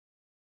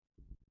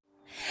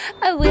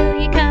Oh,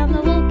 will you come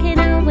a-walking,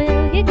 oh,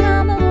 will you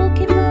come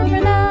a-walking for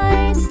a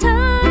nice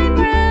time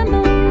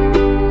ramble?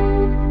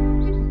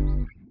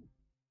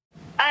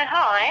 Oh,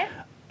 hi.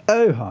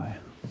 Oh, hi.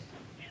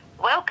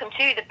 Welcome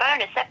to the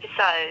bonus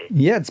episode.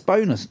 Yeah, it's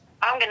bonus.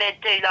 I'm going to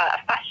do like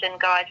a fashion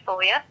guide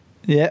for you.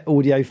 Yeah,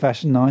 audio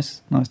fashion,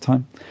 nice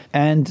time.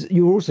 And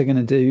you're also going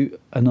to do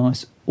a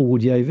nice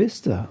audio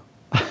vista.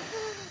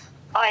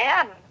 I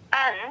am.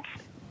 And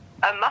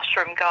a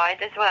mushroom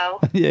guide as well.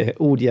 Yeah,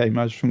 audio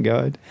mushroom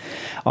guide.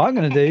 I'm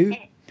going to do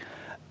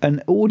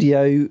an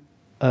audio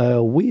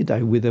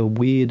weirdo with a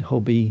weird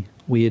hobby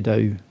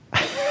weirdo.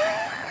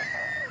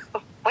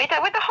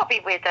 Weirdo with a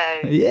hobby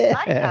weirdo.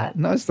 Yeah,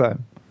 nice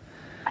time.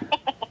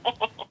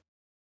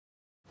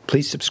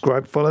 Please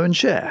subscribe, follow and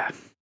share.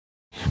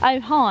 Oh,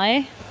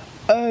 hi.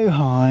 Oh,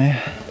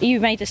 hi. You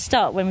made a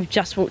start when we've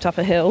just walked up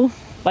a hill.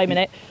 Wait a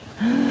minute.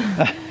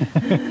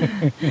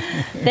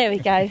 There we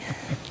go.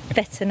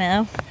 Better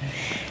now.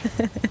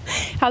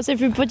 How's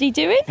everybody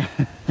doing?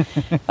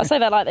 I say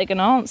that like they're going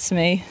to answer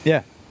me.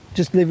 Yeah,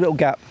 just leave a little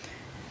gap.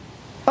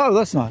 Oh,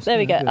 that's nice. There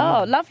we go.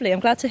 Oh, lovely. I'm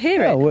glad to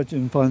hear Yeah, it. we're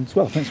doing fine as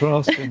well. Thanks for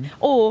asking.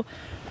 Or,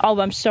 oh,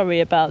 I'm sorry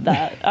about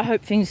that. I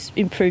hope things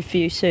improve for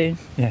you soon.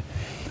 Yeah,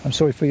 I'm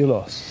sorry for your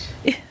loss.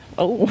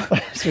 Oh,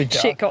 It's really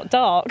dark. shit got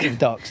dark. It's a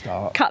dark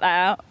start. Cut that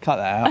out. Cut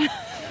that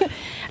out.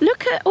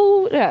 Look at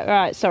all... Yeah,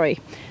 right, sorry.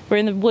 We're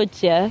in the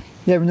woods, yeah?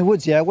 Yeah, we're in the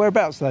woods, yeah.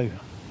 Whereabouts, though?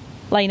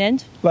 Lane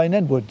End? Lane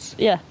End Woods.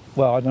 Yeah.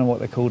 Well, I don't know what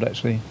they're called,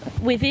 actually.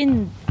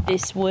 Within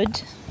this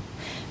wood,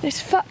 there's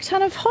a fuck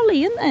ton of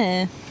holly, isn't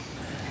there?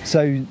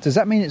 So, does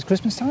that mean it's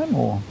Christmas time,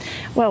 or...?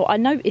 Well, I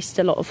noticed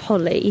a lot of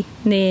holly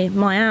near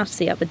my house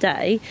the other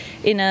day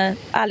in a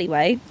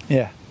alleyway,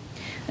 Yeah,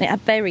 and it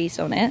had berries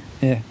on it.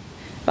 yeah.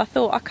 But I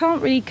thought I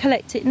can't really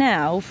collect it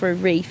now for a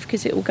wreath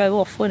because it will go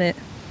off, won't it?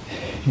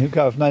 You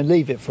go, no,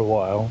 leave it for a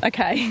while.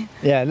 Okay.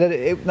 Yeah, let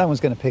it no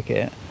one's going to pick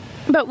it.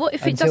 But what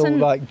if it Until, doesn't?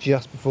 like,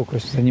 just before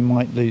Christmas, then you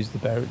might lose the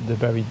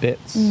buried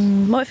bits.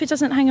 What if it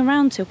doesn't hang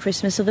around till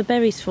Christmas, or the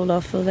berries fall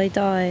off, or they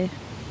die?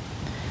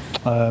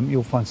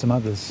 You'll find some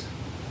others.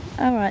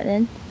 All right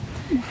then.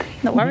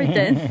 Not worried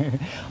then.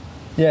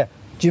 Yeah.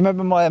 Do you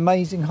remember my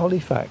amazing holly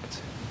fact?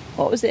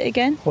 What was it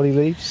again? Holly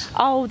leaves?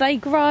 Oh, they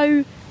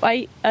grow.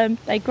 Wait,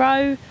 they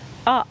grow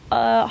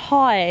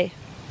high.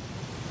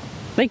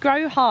 They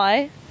grow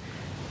high,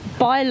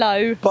 buy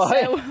low,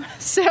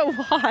 sell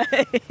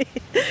high.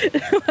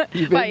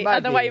 You've been Wait,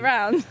 other way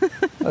round.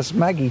 That's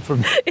Maggie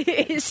from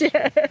It is,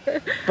 yeah.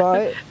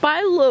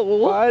 Buy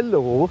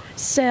low.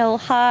 Sell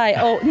high.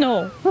 Oh,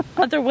 no,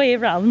 other way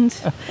around.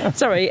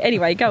 Sorry,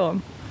 anyway, go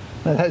on.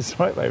 No, that's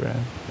the right way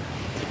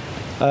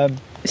round.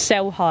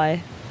 Sell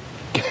high.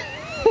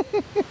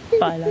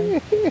 Buy low.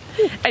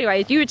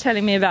 Anyway, you were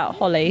telling me about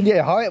holly.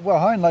 Yeah, high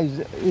and low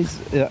is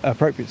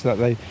appropriate to that,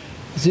 though.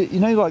 So, you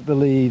know, like the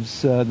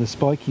leaves, the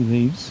spiky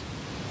leaves,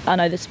 I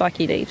know the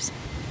spiky leaves.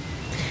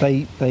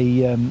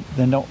 they're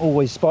not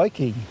always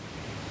spiky.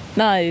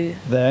 No.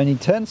 They only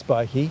turn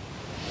spiky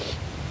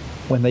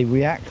when they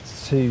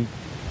react to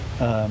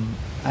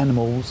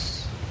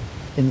animals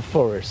in the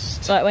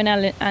forest. Like when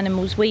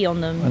animals wee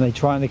on them. When they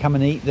come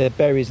and eat their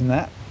berries and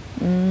that.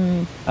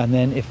 And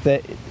then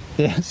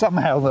if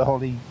somehow the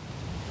holly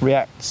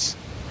reacts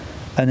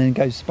and then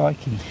goes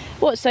spiky.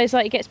 What, so it's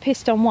like it gets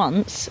pissed on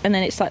once and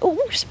then it's like, oh,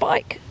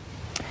 spike.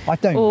 I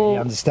don't really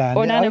understand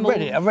or it. an animal.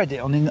 I read it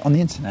on the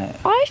internet.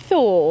 I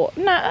thought,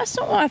 no, that's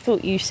not what I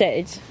thought you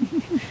said.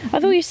 I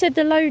thought you said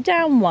the low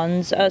down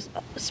ones are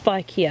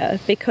spikier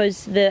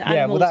because the animals.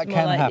 Yeah, well, that more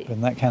can like,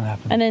 happen. That can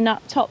happen. And then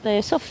up top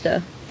they're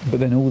softer. But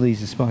then all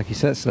these are spiky,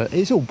 so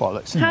it's all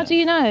bollocks. Isn't How it? do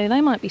you know?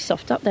 They might be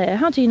soft up there.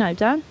 How do you know,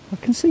 Dan? I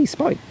can see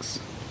spikes.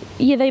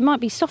 Yeah, they might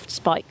be soft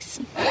spikes.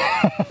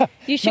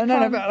 You should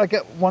No, but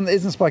like one that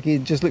isn't spiky,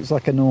 it just looks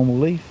like a normal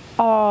leaf.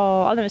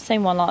 Oh, I've never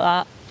seen one like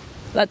that.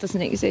 That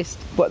doesn't exist.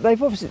 But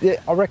they've obviously,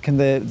 I reckon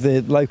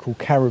the local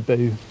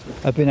caribou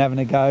have been having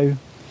a go.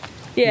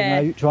 Yeah.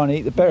 You know, trying to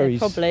eat the berries. Yeah,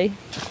 probably.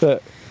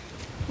 But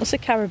What's a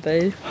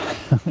caribou?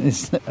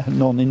 it's a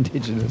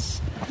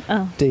non-indigenous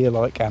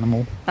deer-like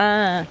animal.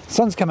 Ah.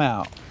 Sun's come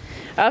out.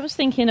 I was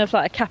thinking of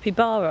like a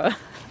capybara.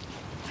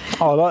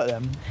 Oh, I like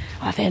them.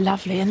 Oh, they're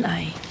lovely, aren't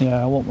they?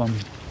 Yeah, I want one.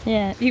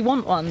 Yeah. You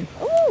want one?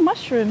 Oh,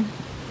 mushroom.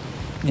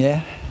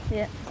 Yeah.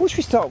 Yeah. What should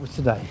we start with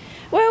today?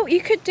 Well, we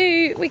could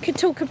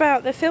talk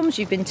about the films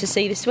you've been to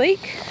see this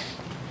week.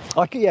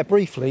 Yeah,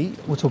 briefly,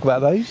 we'll talk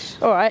about those.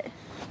 All right.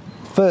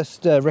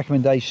 First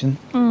recommendation,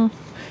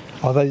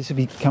 although this will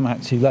be coming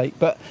out too late,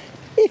 but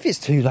if it's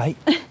too late,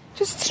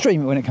 just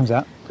stream it when it comes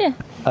out.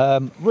 Yeah.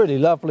 Really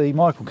lovely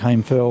Michael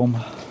Caine film,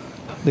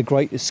 The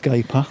Great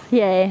Escaper.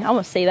 Yeah, I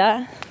want to see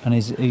that. And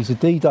he's a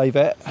D-Day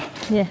vet,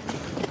 Yeah.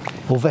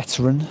 or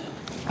veteran,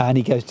 and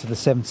he goes to the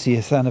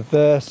 70th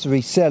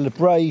anniversary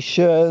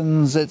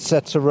celebrations,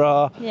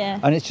 etc. Yeah.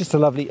 And it's just a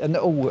lovely. And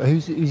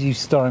who's he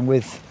starring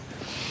with?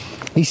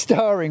 He's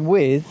starring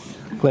with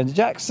Glenda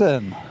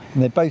Jackson,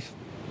 and they're both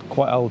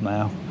quite old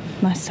now.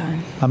 Nice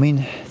time. I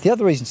mean, the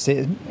other reason to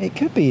see it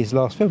could be his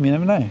last film. You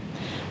never know.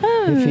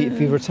 If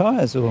he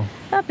retires or.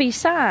 That'd be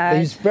sad.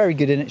 He's very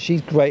good in it.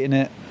 She's great in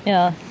it.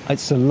 Yeah.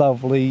 It's a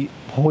lovely,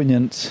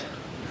 poignant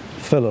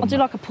film. I do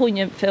like a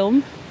poignant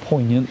film.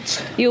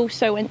 Poignant. You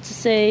also went to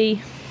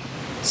see...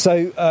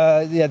 So,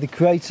 the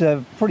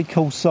creator, pretty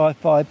cool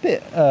sci-fi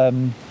bit.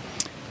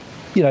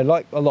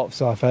 Like a lot of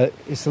sci-fi,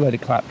 it's a load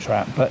of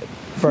claptrap, but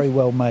very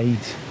well made.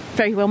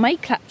 Very well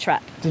made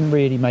claptrap. Didn't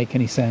really make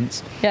any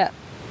sense. Yeah.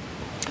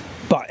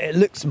 But it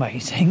looks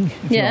amazing,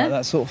 if you Yeah. like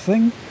that sort of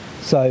thing.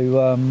 So,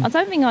 I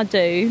don't think I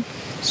do.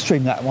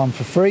 stream that one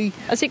for free.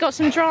 Has it got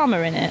some drama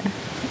in it?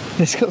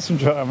 It's got some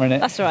drama in it.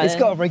 That's right. It's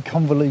got a very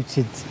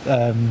convoluted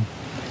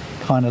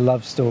kind of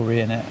love story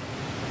in it.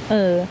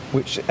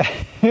 Which...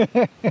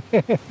 But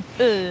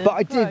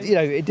I did,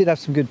 right. it did have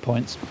some good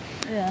points.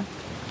 Yeah.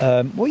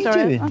 What are you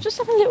Sorry, doing? I'm just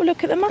having a little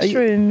look at the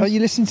mushrooms. Are you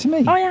listening to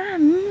me? I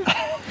am.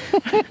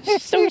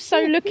 Just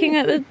also looking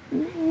at the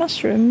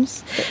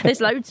mushrooms.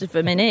 There's loads of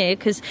them in here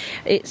because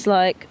it's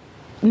like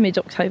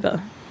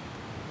mid-October.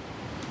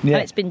 Yeah.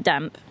 And it's been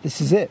damp.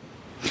 This is it.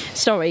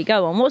 Sorry,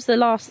 go on. What's the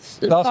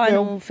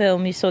final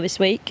film you saw this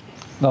week?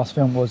 Last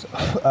film was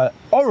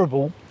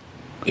horrible.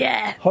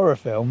 Yeah. Horror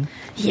film.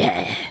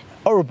 Yeah.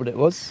 Horrible it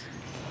was.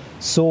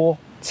 Saw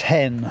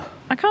 10.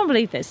 I can't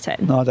believe there's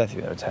 10. No, I don't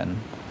think there were 10.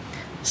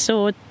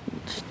 Saw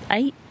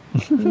 8,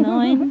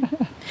 9.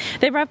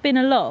 There have been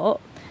a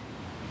lot.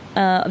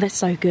 They're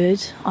so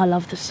good. I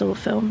love the Saw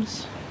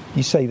films.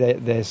 You say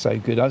they're so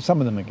good.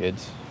 Some of them are good.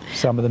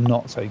 Some of them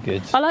not so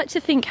good. I like to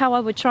think how I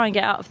would try and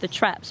get out of the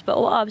traps,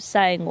 but what I was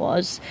saying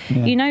was,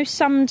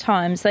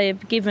 sometimes they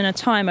have given a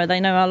timer, they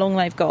know how long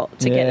they've got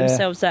to get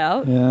themselves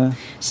out. Yeah.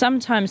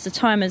 Sometimes the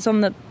timer's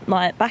on the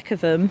back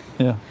of them,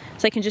 Yeah.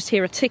 so they can just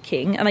hear a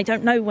ticking, and they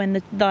don't know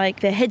when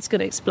their head's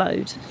going to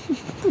explode.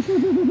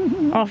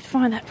 I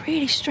find that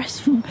really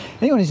stressful.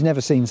 Anyone who's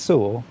never seen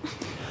Saw,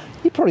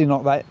 you're probably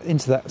not that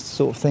into that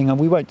sort of thing, and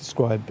we won't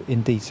describe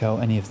in detail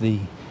any of the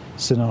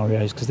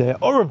scenarios because they're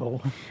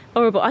horrible.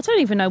 Horrible. I don't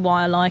even know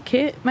why I like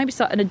it. Maybe it's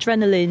like an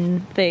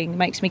adrenaline thing.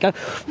 Makes me go,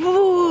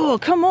 whoa,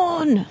 come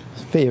on.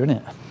 It's fear, isn't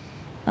it?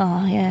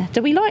 Oh, yeah.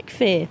 Do we like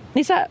fear?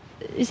 Is that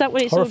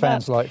what it's all Horror about?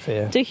 fans like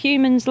fear. Do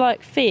humans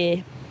like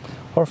fear?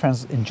 Horror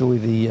fans enjoy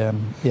the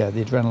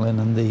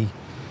adrenaline and the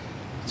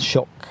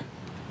shock.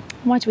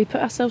 Why do we put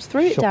ourselves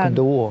through it, Shock Dan? and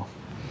awe.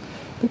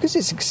 Because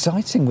it's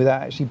exciting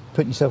without actually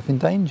putting yourself in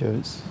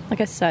danger. I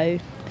guess so.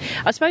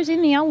 I suppose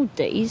in the old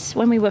days,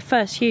 when we were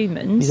first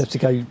humans, You'd have to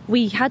go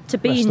we had to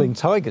be wrestling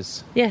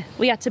tigers. Yeah,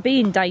 we had to be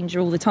in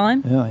danger all the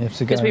time. Yeah, you have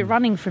to go. Because we're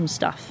running from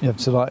stuff. You have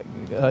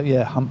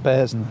to hunt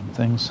bears and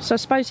things. So I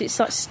suppose it's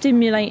like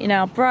stimulating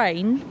our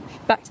brain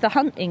back to the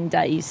hunting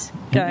days,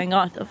 going,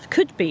 I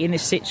could be in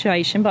this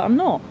situation, but I'm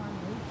not.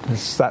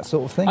 It's that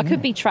sort of thing. I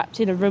could be trapped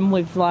in a room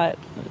with,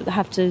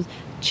 have to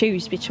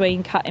choose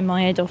between cutting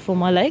my head off or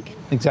my leg.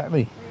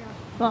 Exactly.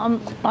 But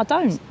I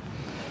don't.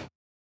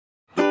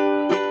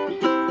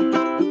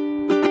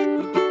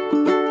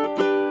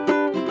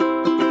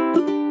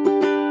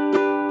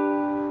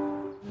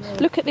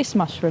 Look at this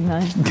mushroom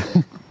though.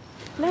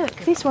 Look,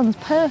 this one's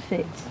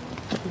perfect.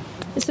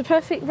 It's a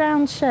perfect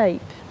round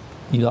shape.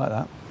 You like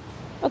that?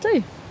 I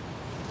do.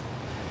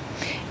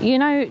 Do you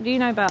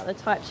know about the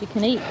types you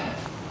can eat?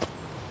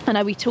 I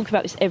know we talk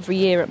about this every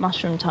year at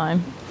mushroom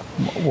time.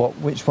 What?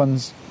 Which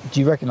ones? Do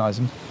you recognise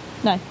them?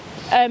 No.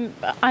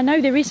 I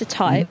know there is a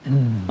type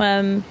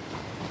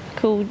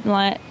called,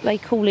 they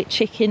call it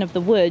chicken of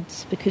the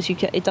woods because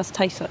it does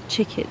taste like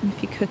chicken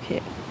if you cook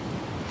it.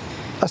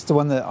 That's the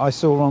one that I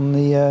saw on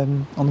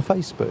the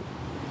Facebook.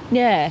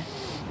 Yeah.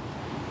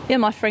 Yeah,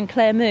 my friend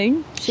Claire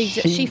Moon,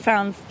 she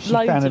found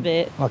loads of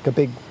it. Like a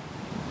big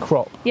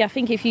crop. Yeah, I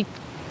think if you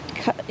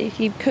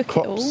cook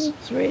Crops. it all,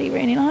 it's really,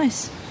 really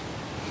nice.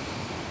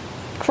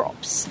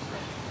 Crops.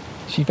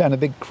 She found a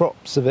big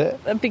crops of it.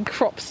 A big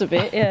crops of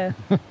it, yeah.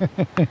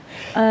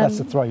 That's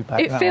a throwback.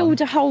 It that filled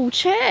one. a whole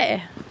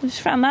chair. I just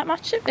found that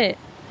much of it.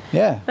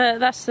 Yeah. But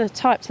that's the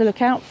type to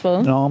look out for.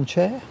 An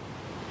armchair.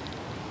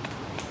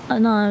 I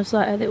know, it was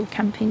like a little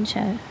camping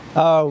chair.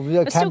 Oh,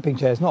 yeah, But camping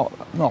chairs, not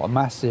a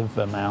massive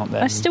amount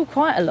then. That's still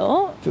quite a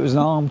lot. If it was an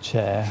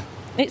armchair.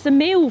 It's a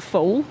meal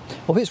full.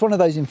 Or if it's one of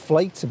those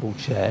inflatable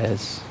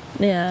chairs,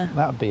 Yeah.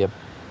 that'd be a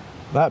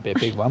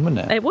big one,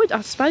 wouldn't it? It would,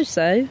 I suppose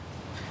so.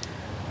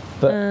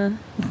 But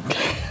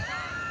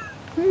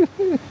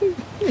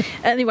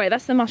Anyway,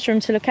 that's the mushroom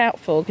to look out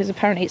for because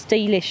apparently it's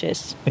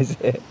delicious. is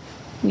it?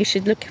 You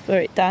should look for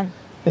it, Dan.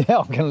 Yeah,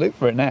 I'm going to look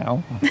for it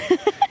now.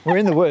 We're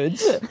in the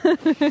woods. Come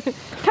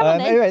on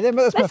then. Anyway,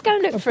 that's Let's go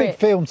and look my for big it.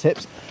 film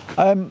tips.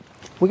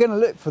 We're going to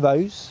look for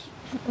those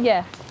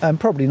Yeah. and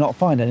probably not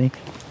find any.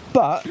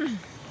 But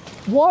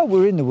while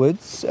we're in the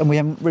woods and we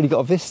haven't really got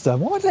a vista,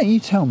 why don't you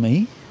tell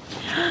me?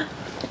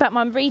 About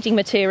my reading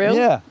material?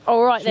 Yeah.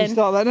 All right Should we then.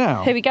 start that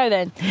now? Here we go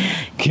then.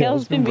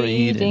 Kel's been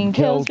reading,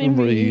 Kel's been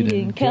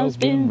reading, Kel's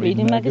been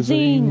reading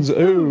magazines.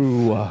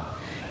 Ooh.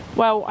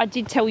 Well, I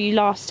did tell you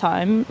last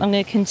time, I'm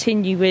going to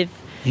continue with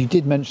You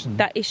did mention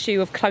that issue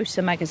of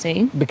Closer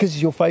magazine. Because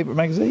it's your favourite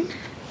magazine?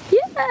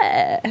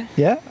 Yeah.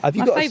 Yeah? Have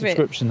you My got favourite. a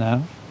subscription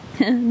now?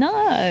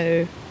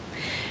 No.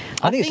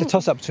 I think it's a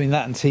toss-up between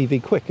that and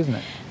TV Quick, isn't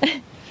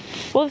it?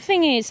 Well, the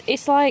thing is,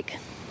 it's like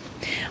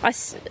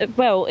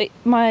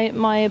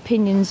my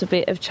opinions of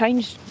it have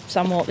changed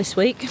somewhat this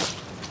week.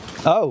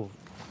 Oh,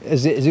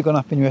 has it gone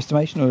up in your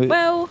estimation? Or?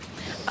 Well,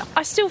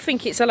 I still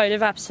think it's a load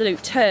of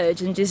absolute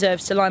turds and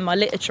deserves to line my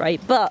litter tray,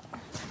 but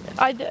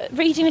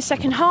reading the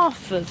second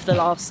half of the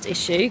last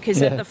issue, because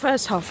the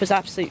first half was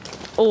absolute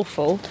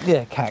awful.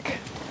 Yeah, cack.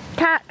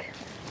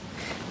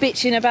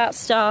 Bitching about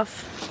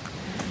stuff.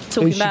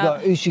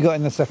 Who's she got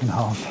in the second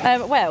half?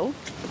 Well,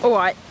 all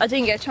right, I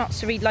didn't get a chance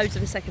to read loads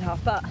of the second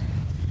half, but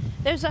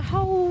there's a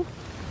whole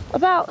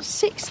about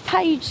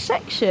 6-page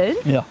section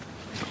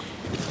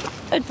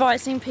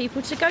advising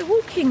people to go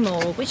walking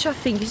more, which I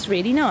think is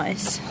really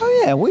nice.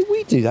 Oh yeah,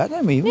 we do that,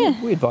 don't we? Yeah.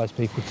 We advise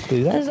people to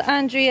do that. There's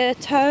Andrea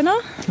Turner.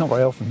 Not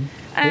very often.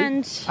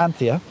 And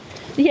Anthea.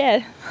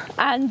 Yeah,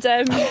 and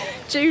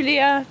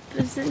Julia.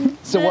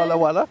 Sawala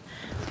Walla.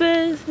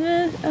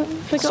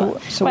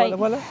 Forgot. Sawala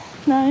Walla.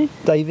 No.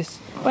 Davis.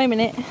 Wait a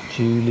minute.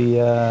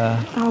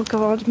 Julia. Oh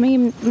God,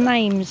 me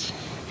names.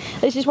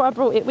 This is why I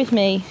brought it with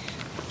me.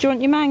 Do you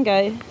want your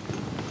mango?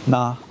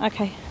 Nah.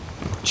 Okay.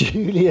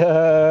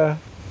 Julia.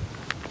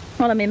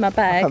 Well, I'm in my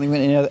bag. I can't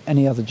think of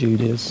any other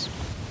Julias.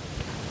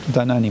 I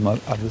don't know any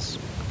others.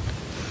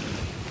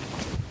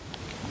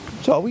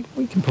 So we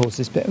can pause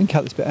this bit. We can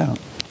cut this bit out.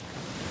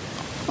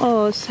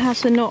 Oh, it's how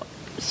to not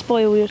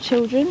spoil your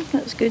children.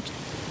 That's good.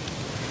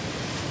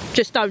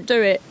 Just don't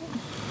do it.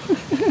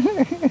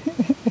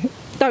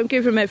 Don't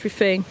give them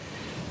everything.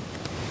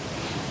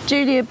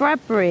 Julia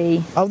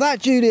Bradbury. Oh,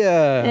 that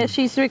Julia. Yeah,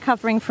 she's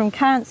recovering from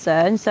cancer,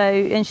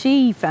 and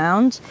she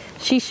found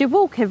she should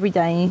walk every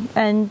day,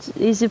 and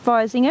is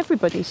advising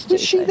everybody to do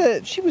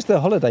so. She was the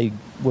holiday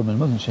woman,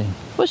 wasn't she?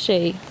 Was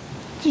she?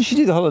 Did she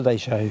do the holiday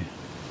show?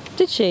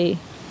 Did she?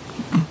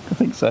 I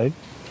think so.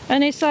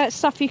 And it's like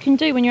stuff you can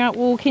do when you're out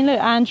walking. Look,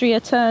 Andrea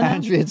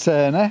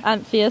Turner.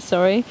 Anthea,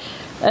 sorry.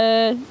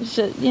 So,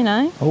 you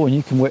know. Oh, and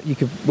you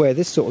could wear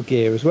this sort of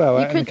gear as well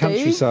out in the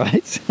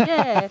countryside.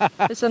 Yeah,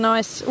 it's a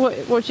nice.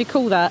 What do you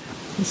call that?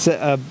 It's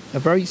a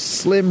very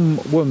slim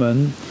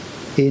woman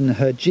in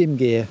her gym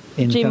gear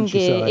in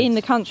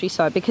the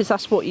countryside. Because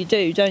that's what you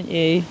do, don't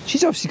you?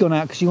 She's obviously gone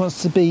out because she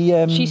wants to be.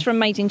 She's from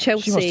Made in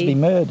Chelsea. She wants to be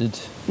murdered.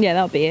 Yeah,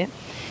 that'll be it.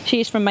 She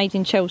is from Made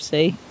in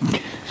Chelsea.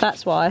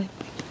 That's why.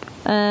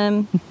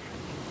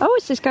 Oh,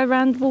 it says go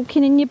around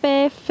walking in your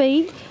bare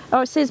feet.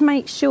 Oh, it says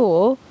make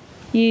sure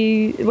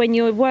when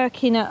you're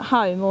working at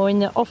home or in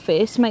the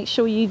office, make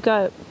sure you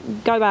go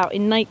out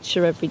in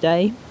nature every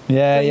day.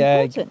 Yeah.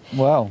 Important.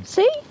 Well,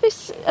 see,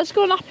 this has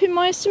gone up in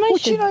my estimation. Well,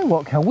 do you know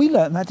what, Cal? We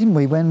learnt that, didn't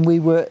we, when we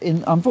were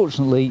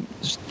unfortunately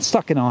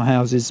stuck in our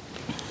houses.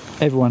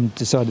 Everyone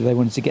decided they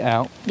wanted to get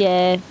out.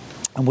 Yeah.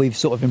 And we've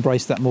sort of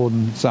embraced that more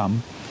than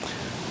some.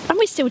 And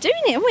we're still doing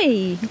it, aren't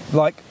we?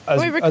 Like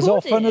as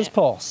often as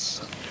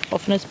pos.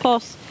 Often as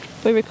pos.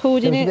 We're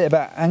recording There was it. a bit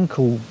about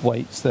ankle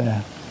weights there.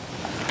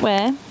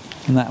 Where?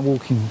 In that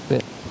walking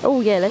bit.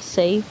 Oh yeah, let's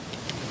see.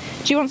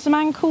 Do you want some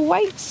ankle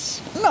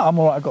weights? No, I'm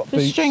alright, I've got for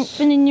boots. For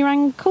strengthening your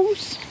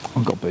ankles?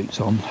 I've got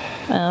boots on.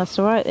 Oh, that's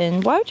alright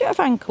then. Why would you have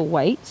ankle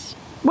weights?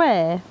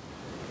 Where?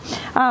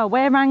 Oh,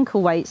 wear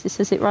ankle weights. It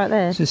says it right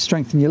there. Just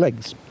strengthen your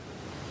legs.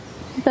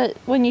 But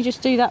when you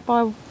just do that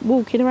by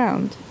walking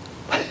around?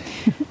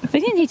 They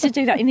didn't need to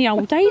do that in the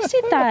old days,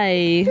 did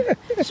they?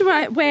 It's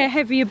right, wear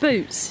heavier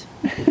boots.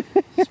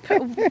 Just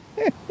put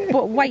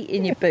what weight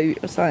in your boot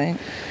or something.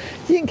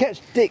 You didn't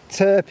catch Dick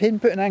Turpin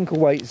putting ankle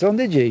weights on,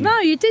 did you? No,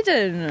 you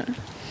didn't.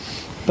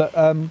 But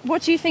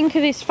what do you think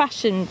of this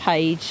fashion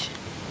page?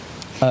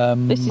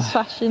 This is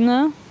fashion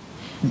now.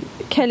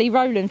 Kelly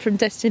Rowland from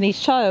Destiny's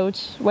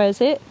Child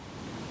wears it.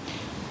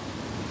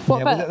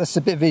 What about? That's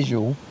a bit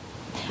visual.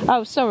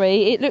 Oh,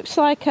 sorry. It looks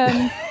like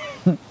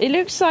it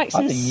looks like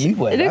some. I think you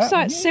wear it looks that,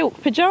 like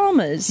silk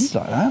pajamas. You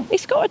like that?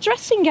 It's got a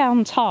dressing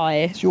gown tie.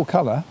 It's your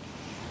colour.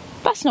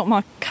 That's not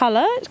my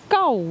colour. It's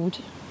gold.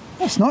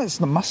 That's not. It's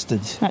the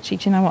mustard. Actually,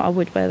 do you know what? I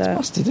would wear that. It's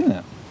mustard, isn't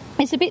it?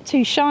 It's a bit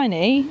too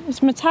shiny.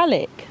 It's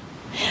metallic.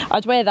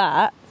 I'd wear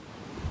that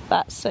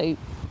suit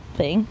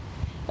thing.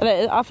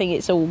 I think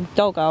it's all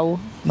doggo.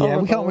 Yeah,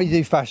 we can't really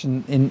do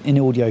fashion in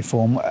audio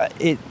form.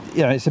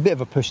 It's a bit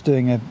of a push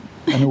doing an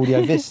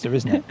audio vista,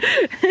 isn't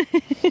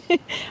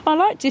it? I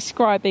like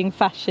describing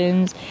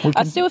fashions.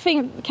 I still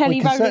think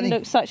Kelly Rowland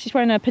looks like she's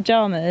wearing her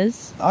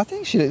pyjamas. I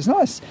think she looks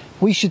nice.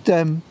 We should.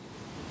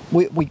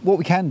 What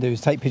we can do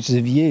is take pictures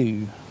of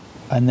you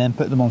and then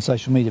put them on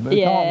social media. But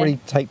we can't really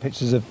take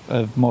pictures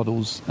of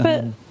models.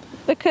 And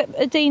look at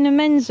Adina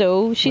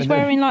Menzel. She's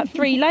wearing like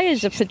 3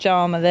 layers of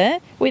pyjama there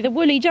with a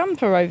woolly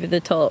jumper over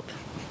the top.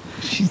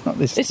 She's not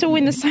listening. It's all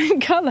in the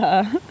same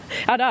colour.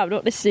 I know, I'm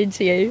not listening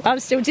to you. I'm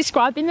still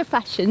describing the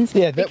fashions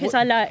because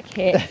I like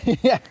it.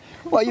 Yeah,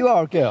 well, you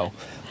are a girl.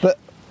 But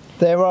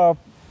there are,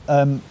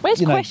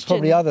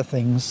 probably other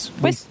things.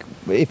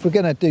 If we're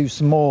going to do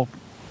some more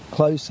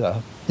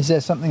closer, is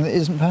there something that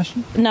isn't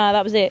fashion? No,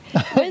 that was it.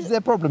 Is there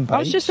a problem page? I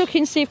was just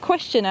looking to see if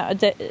Question out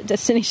of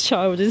Destiny's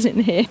Child is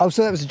in here. Oh,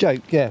 so that was a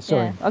joke. Yeah,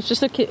 sorry. Yeah, I was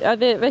just looking.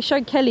 They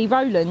showed Kelly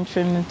Rowland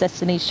from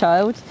Destiny's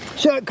Child.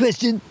 Shut up,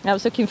 Question. I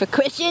was looking for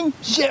Question.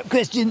 Shut up,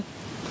 Question.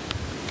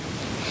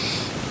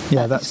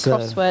 Yeah, that's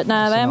crossword.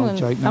 No, that's they an old haven't.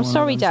 joke no I'm one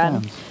sorry, Dan.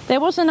 understands. There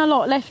wasn't a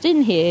lot left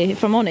in here,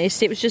 if I'm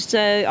honest. It was just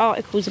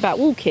articles about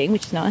walking,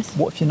 which is nice.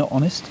 What if you're not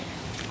honest?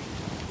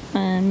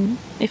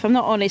 If I'm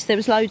not honest, there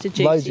was loads of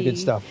good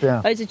stuff,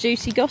 yeah. Loads of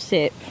juicy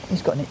gossip.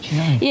 He's got an itchy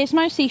nose. Yeah, it's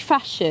mostly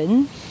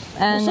fashion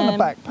and What's on the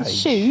back page?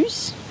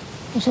 shoes.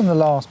 What's on the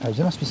last page?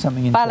 There must be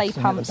something Ballet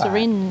interesting pumps at the are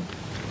back. in.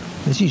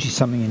 There's usually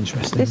something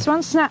interesting. This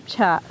one's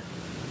Snapchat.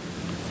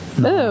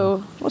 No.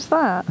 Ooh, what's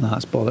that? No,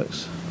 that's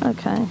bollocks.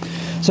 Okay.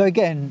 So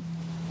again,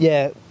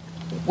 yeah,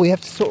 we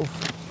have to sort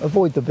of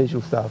avoid the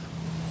visual stuff.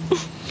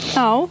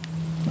 Oh,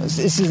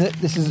 This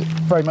is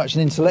very much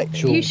an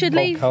intellectual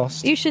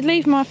podcast. You should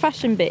leave my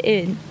fashion bit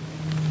in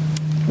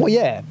Well,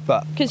 yeah,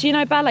 but because you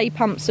know ballet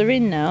pumps are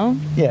in now.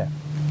 yeah.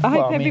 I hope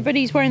Well, I mean-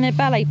 everybody's wearing their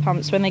ballet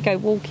pumps when they go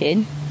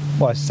walking.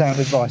 Well, sound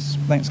advice.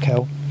 Thanks,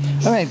 Kel.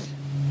 I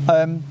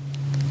mean,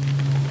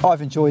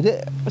 I've enjoyed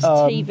it. It's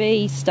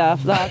TV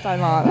stuff. I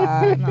don't like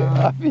that. No.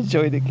 I've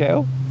enjoyed it,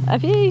 Kel.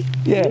 Have you?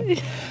 Yeah.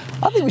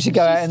 I think we should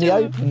go out in the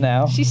still- open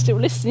now. She's still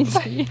listening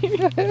to you.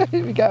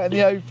 We go out in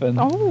the open.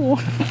 Oh.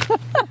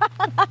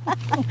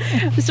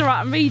 It's all right,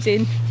 I'm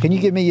reading. Can you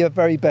give me your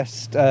very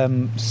best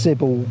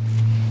Sybil?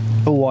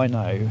 All I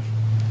know.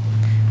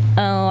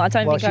 Oh, I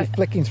don't While think she's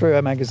flicking through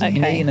her magazine,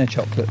 Okay. eating her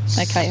chocolates.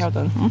 Okay, hold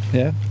on.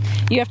 Yeah.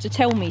 You have to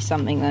tell me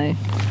something though.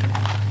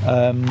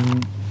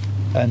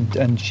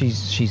 And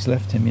she's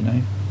left him, you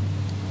know.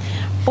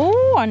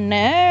 Oh, I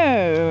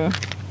know.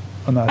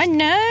 Oh, no, I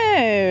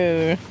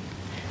know.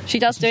 She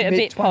does do She's it a a bit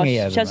bit posh. She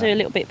twangier does than do it a that.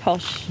 little bit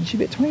posh. is she a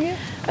bit twingy?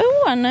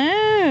 Oh, I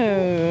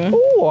know.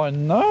 Oh, I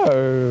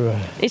know.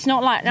 It's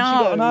not like She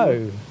got a no.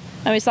 no.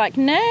 No, it's like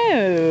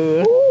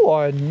no. Oh,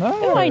 I know.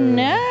 Oh, I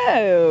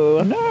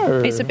know.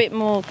 No. It's a bit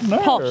more No.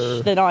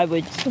 posh than I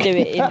would do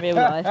it in real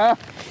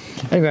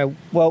life. Anyway,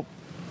 well,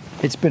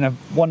 it's been a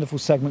wonderful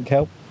segment,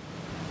 Kel.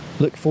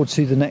 Look forward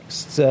to the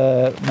next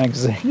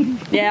magazine.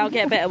 Yeah, I'll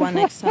get a better one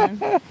next time.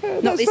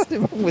 Not this,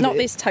 nothing wrong with not it.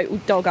 this total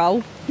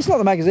doggo. It's not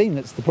the magazine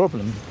that's the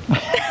problem.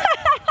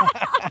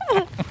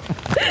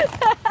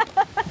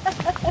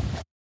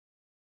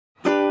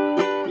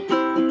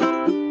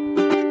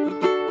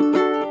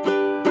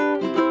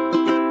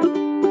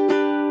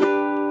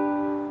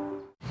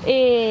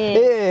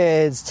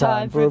 It's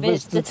time for a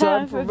Vista,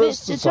 time for a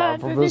Vista, time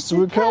for a Vista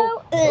with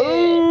Kel.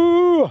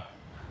 Ooh.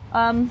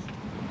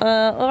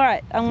 All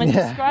right, I'm going to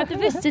Yeah. describe the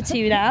vista to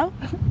you now.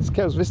 It's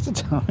Kel's Vista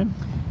time.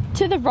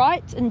 To the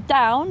right and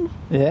down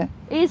Yeah.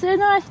 is a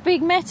nice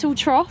big metal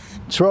trough,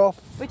 Trough.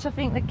 which I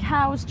think the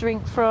cows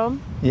drink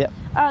from. Yeah.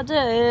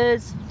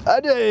 Others.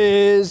 It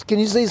is. Can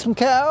you see some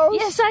cows?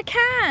 Yes, I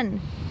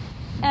can.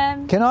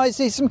 Can I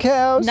see some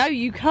cows? No,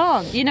 you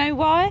can't. You know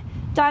why?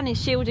 Dan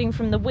is shielding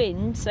from the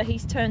wind, so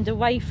he's turned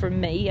away from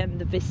me and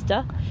the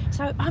vista.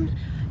 So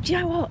do you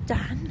know what,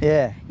 Dan?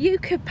 Yeah. You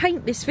could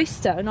paint this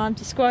vista, and I'm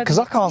describing. 'Cause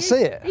I it to can't you.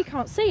 see it. You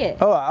can't see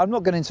it. All right, I'm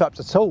not going to interrupt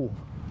at all.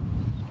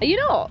 Are you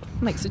not?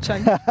 Makes a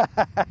change.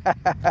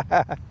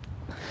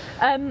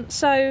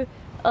 So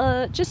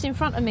just in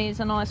front of me is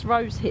a nice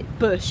rosehip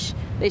bush.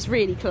 It's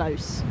really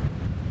close.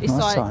 It's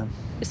Nice like time.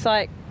 it's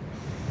like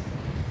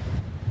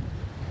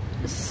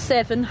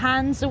 7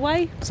 hands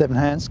away. 7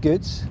 hands,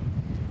 good.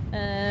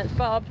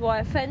 Barbed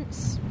wire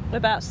fence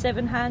about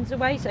 7 hands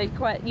away. So you've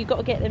got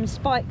to get them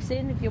spikes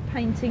in if you're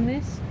painting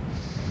this.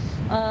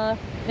 And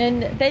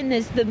then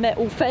there's the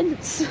metal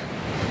fence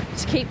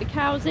to keep the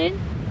cows in.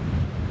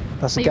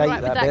 That's Are a you gate,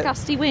 right with that that bit.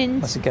 gusty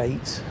wind? That's a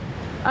gate.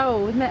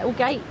 Oh, metal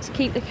gate to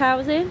keep the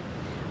cows in.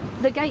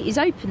 The gate is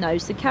open though,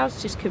 so the cows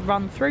just could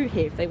run through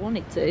here if they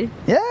wanted to.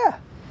 Yeah,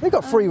 they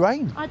got free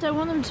rein. I don't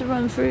want them to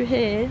run through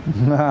here.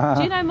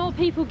 Do you know more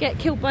people get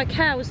killed by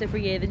cows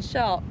every year than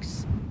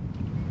sharks?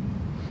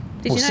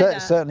 Did you know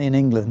that? Certainly in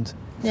England.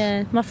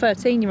 Yeah, my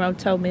 13-year-old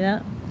told me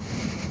that.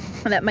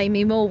 And that made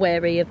me more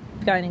wary of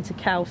going into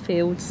cow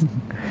fields.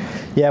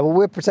 Yeah, well,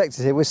 we're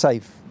protected here. We're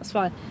safe. That's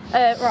fine.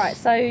 Right,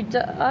 so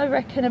I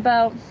reckon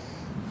about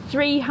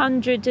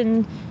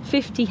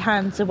 350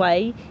 hands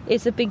away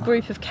is a big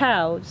group of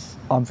cows.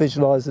 I'm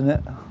visualising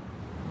it.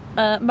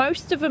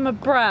 Most of them are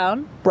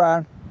brown.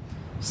 Brown.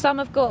 Some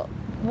have got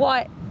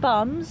white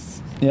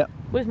bums Yeah.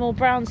 with more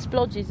brown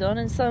splodges on,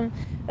 and some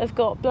have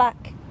got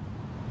black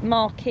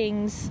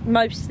markings.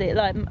 Mostly,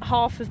 like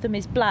half of them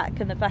is black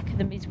and the back of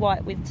them is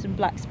white with some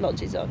black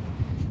splodges on.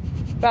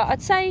 But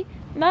I'd say,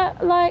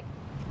 like,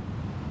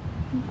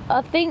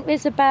 I think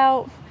there's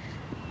about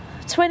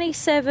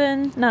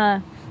 27.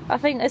 No, I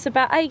think there's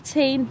about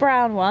 18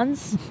 brown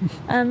ones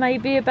and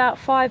maybe about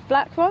 5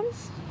 black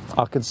ones.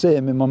 I can see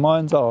him in my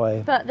mind's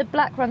eye. But the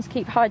black ones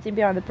keep hiding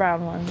behind the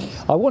brown ones.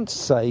 I want to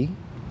say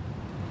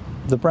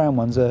the brown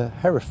ones are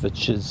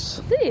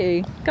Herefordshires. Do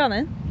you? Go on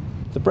then.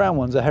 The brown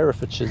ones are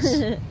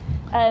Herefordshires.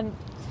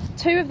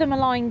 2 of them are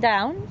lying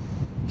down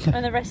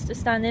and the rest are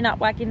standing up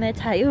wagging their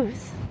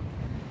tails,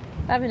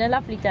 having a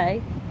lovely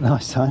day.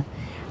 Nice time.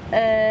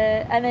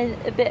 And then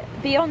a bit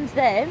beyond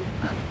them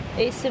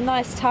is some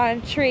nice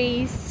time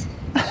trees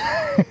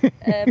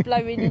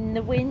blowing in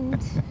the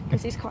wind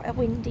because it's quite a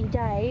windy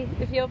day.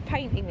 If you're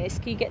painting this,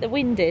 can you get the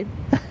wind in?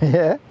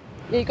 Yeah.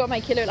 You've got to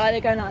make it look like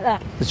they're going like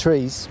that. The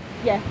trees.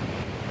 Yeah.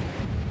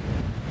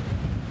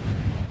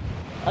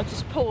 I'll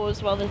just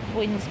pause while the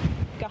wind's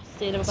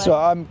gusting. Or So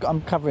I'm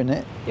covering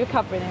it. You're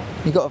covering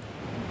it. You got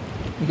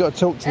to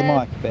talk to the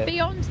mic a bit.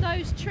 Beyond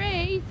those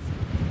trees.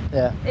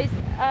 Yeah. Is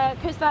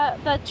because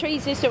the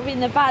trees are sort of in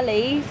the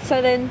valley,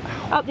 so then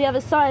up the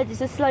other side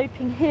is a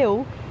sloping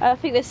hill. I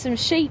think there's some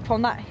sheep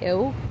on that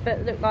hill,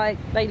 but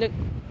they look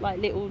like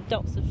little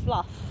dots of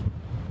fluff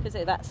because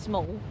they're that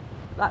small,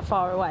 that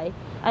far away.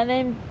 And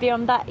then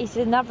beyond that is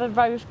another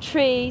row of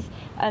trees,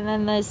 and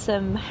then there's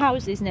some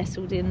houses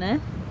nestled in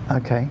there.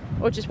 Okay.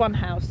 Or just one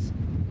house.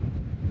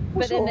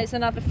 But then there's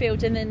another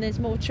field, and then there's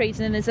more trees,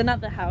 and then there's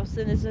another house,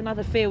 and there's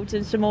another field,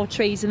 and some more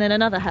trees, and then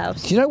another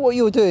house. Do you know what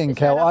you're doing,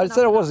 Kel? I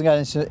said I wasn't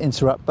going to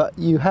interrupt, but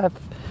you have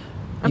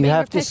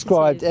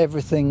described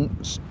everything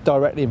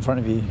directly in front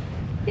of you.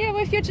 Yeah,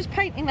 well, if you're just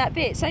painting that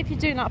bit, say if you're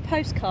doing like a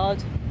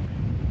postcard,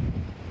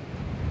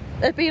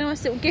 it'd be a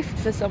nice little gift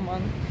for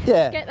someone.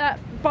 Yeah. Get that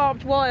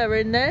barbed wire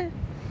in there.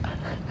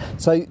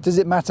 So does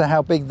it matter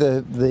how big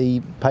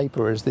the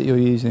paper is that you're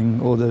using,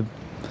 or the...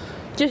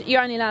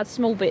 You're only allowed a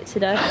small bit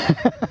today.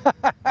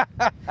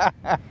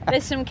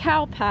 There's some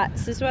cow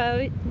pats as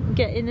well.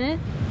 Get in there.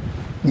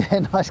 Yeah,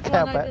 nice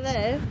cow One over pats.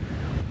 there.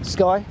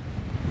 Sky?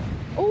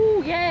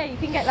 Oh yeah, you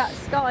can get that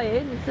sky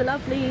in. It's a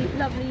lovely,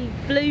 lovely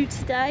blue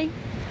today.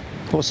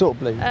 What sort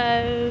of blue?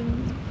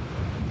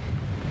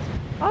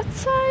 I'd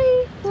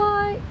say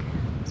like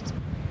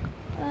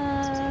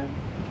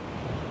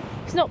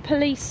it's not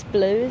police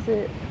blue, is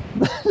it?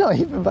 Not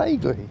even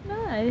vaguely.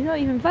 No, not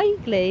even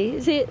vaguely.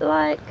 Is it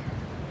like?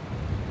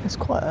 That's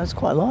quite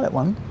a light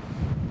one.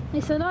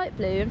 It's a light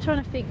blue. I'm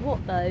trying to think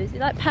what though. Is it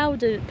like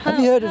powdery blue? Have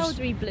you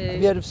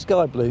heard of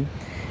sky blue?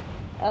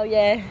 Oh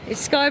yeah,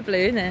 it's sky blue,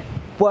 isn't it?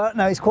 Well,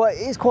 no, it's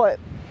quite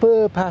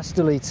burr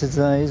pastel-y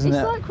today, isn't it?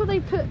 It's like what they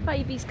put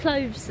babies'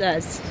 clothes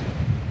as.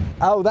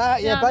 Oh,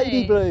 that, yeah,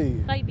 baby blue.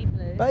 Baby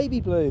blue.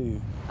 Baby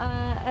blue.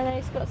 And then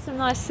it's got some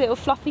nice little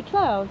fluffy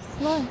clouds.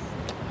 It's nice.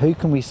 Who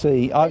can we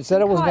see? I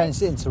said I wasn't going kites.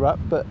 to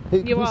interrupt, but who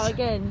can You we are see?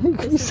 again.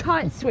 There's some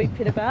kites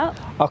swooping about.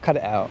 I'll cut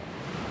it out.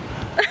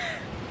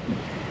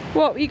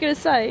 What were you going to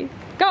say?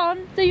 Go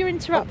on, do your I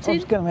interrupting.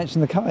 was going to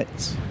mention the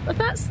kites. But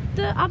that's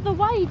the other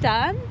way,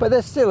 Dan. But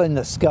they're still in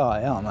the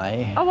sky, aren't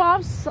they? Oh,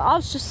 well, I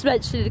was just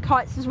mentioning the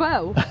kites as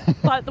well.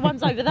 Like the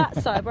ones over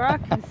that side where I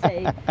can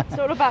see. It's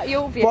all about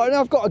your view. Right,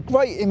 I've got a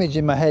great image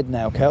in my head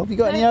now, Kel. Have you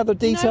got any other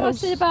details? You know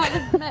what's it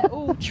about the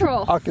metal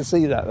trough? I can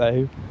see that,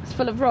 though. It's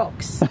full of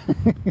rocks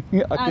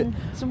and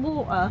some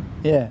water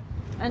Yeah.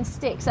 and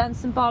sticks and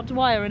some barbed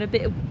wire and a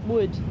bit of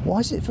wood. Why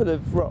is it full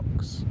of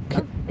rocks?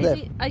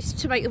 It's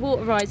to make the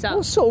water rise up.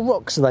 What sort of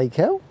rocks are they,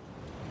 Kel?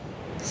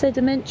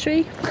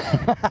 Sedimentary.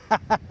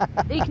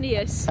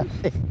 Igneous.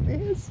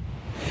 Igneous?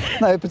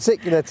 No, a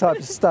particular type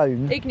of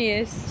stone.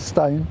 Igneous.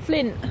 Stone.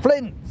 Flint.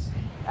 Flint!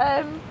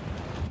 I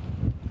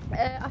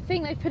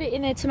think they put it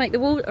in there to make the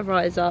water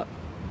rise up.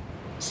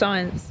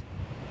 Science.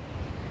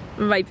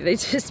 Maybe they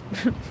just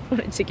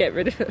wanted to get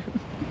rid of them.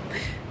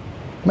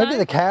 Maybe No?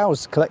 the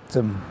cows collect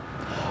them.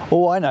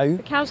 Oh, I know.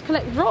 The cows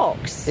collect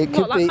rocks. It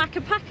could like be-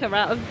 Maca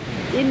out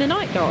of in the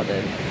night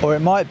garden. Or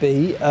it might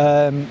be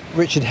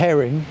Richard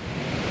Herring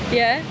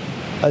Yeah.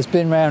 has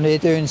been round here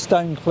doing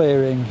stone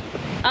clearing.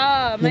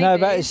 Ah, maybe. You know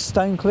about his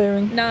stone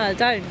clearing? No, I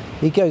don't.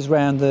 He goes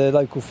round the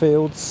local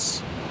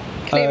fields.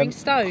 Clearing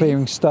stones.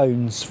 Clearing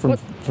stones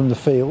from the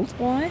field.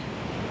 Why?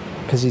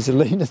 Because he's a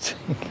lunatic.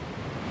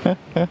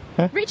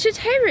 Richard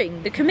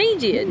Herring, the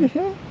comedian.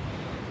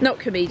 Not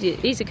comedian.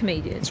 He's a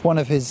comedian. It's one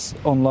of his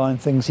online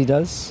things he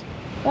does.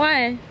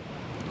 Why?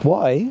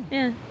 Why?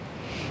 Yeah.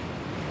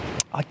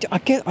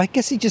 I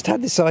guess he just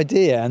had this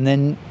idea and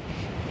then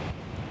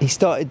he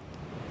started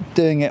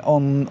doing it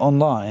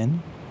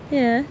online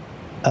Yeah.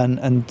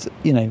 and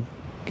you know,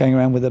 going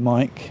around with a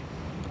mic,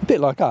 a bit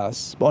like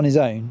us, but on his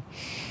own,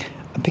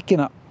 and picking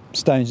up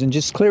stones and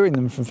just clearing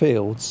them from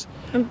fields.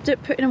 And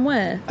putting them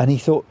where? And he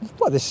thought,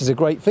 well, this is a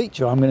great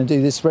feature. I'm going to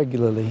do this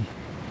regularly.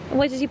 And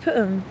where does he put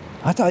them?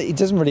 He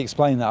doesn't really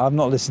explain that. I've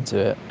not listened to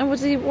it. And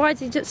why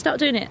did he just start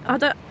doing it? I've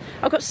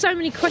got so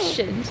many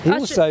questions.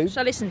 Should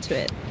I listen to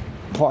it?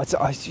 But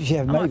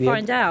yeah, I maybe. might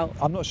find out.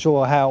 I'm not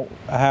sure how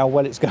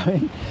well it's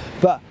going,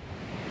 but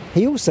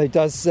he also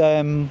does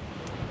snooker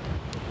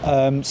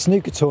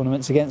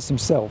tournaments against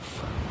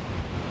himself.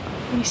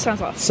 He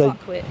sounds like a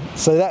fuckwit.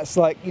 So that's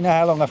like, you know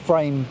how long a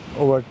frame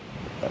or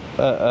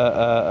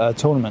a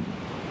tournament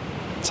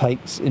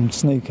takes in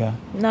snooker?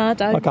 No, I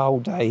don't. Like a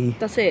whole day.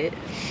 That's it.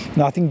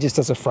 No, I think he just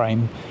does a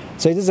frame.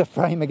 So he does a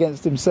frame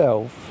against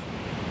himself,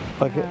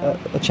 like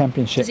a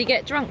championship. Does he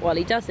get drunk while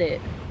he does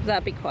it?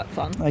 That'd be quite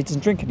fun. No, he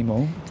doesn't drink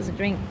anymore. Doesn't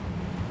drink.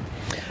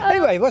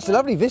 Anyway, what's a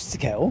lovely vista,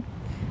 Kel. Well,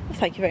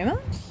 thank you very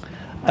much.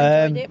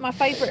 I enjoyed it. My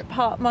favourite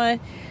part, my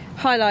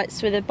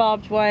highlights were the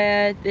barbed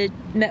wire, the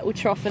metal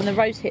trough and the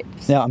rose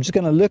hips. Now, I'm just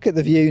going to look at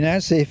the view now,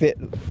 see if it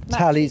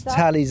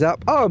tallies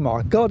up. Oh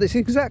my God, it's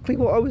exactly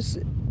what I was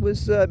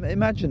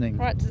imagining.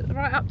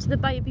 Right up to the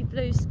baby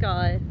blue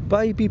sky.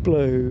 Baby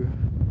blue.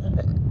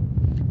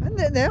 And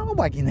they're all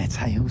wagging their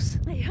tails.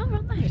 They are,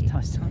 aren't they?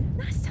 Nice time.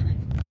 Nice time.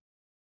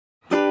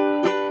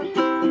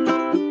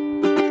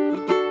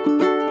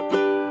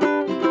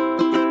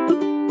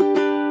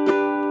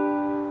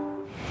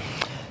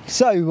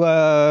 So,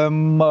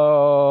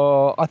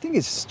 I think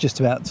it's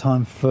just about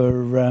time for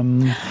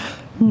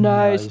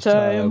Nice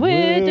Time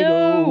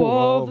Widow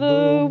of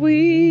the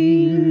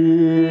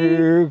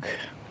Week.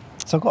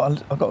 So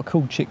I've got a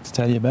cool chick to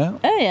tell you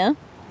about. Oh yeah,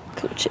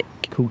 cool chick.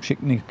 Cool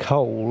chick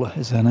Nicole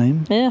is her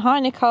name. Yeah,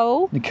 hi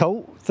Nicole.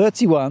 Nicole,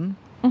 31.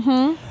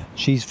 Mhm.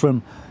 She's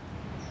from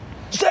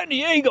San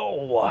Diego.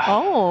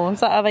 Oh, is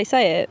that how they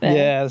say it? Then?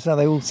 Yeah, that's how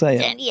they all say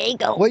it. San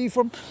Diego. Where are you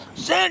from?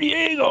 San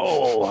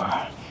Diego.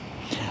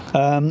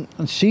 And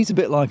she's a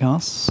bit like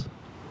us.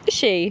 Is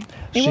she?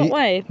 In what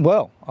way?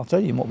 Well, I'll tell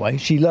you in what way.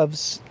 She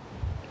loves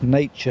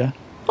nature.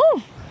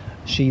 Oh.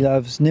 She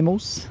loves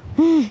animals.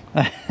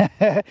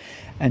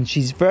 And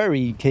she's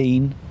very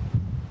keen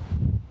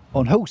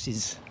on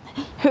horses.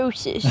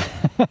 Horses.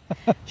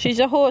 She's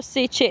a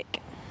horsey chick.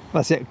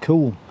 That's it.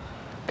 Cool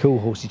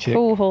horsey chick.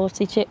 Cool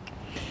horsey chick.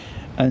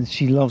 And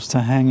she loves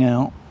to hang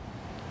out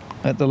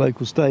at the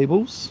local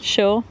stables.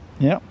 Sure.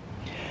 Yeah.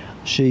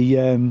 She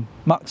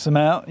mucks them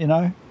out, you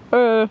know.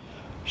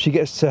 She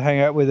gets to hang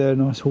out with her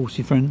nice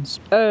horsey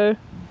friends.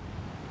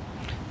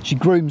 She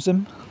grooms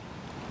them.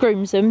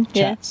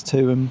 Chats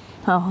to them.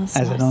 Oh, that's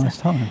has nice. a nice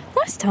time.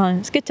 Nice time.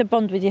 It's good to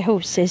bond with your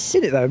horses.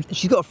 Isn't it though?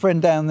 She's got a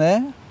friend down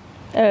there.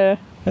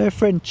 Her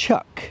friend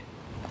Chuck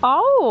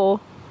Oh.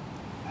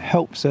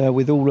 helps her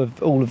with all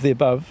of the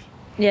above.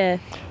 Yeah.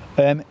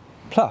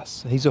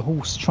 Plus, he's a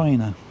horse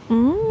trainer.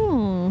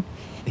 Mm.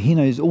 He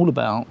knows all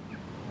about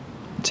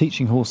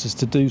teaching horses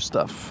to do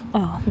stuff.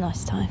 Oh,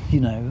 nice time. You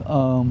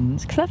know,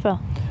 It's clever.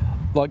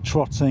 like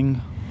trotting,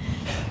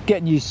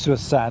 getting used to a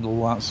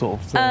saddle, that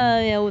sort of thing.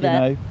 Yeah, all that. You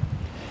know,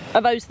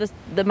 Are those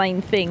the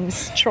main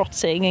things?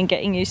 Trotting and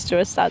getting used to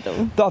a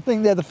saddle. I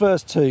think they're the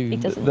first two He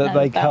doesn't that know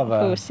they about cover.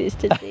 horses,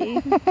 does he?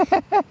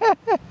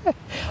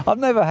 I've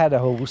never had a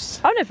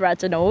horse, I've never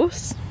had an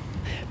horse.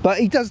 but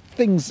he does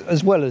things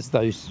as well as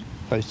those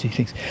two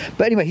things.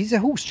 But anyway, he's a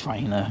horse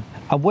trainer,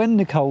 and when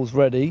Nicole's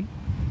ready,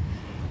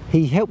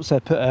 he helps her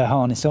put her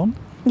harness on,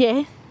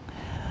 Yeah.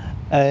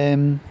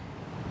 and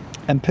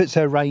puts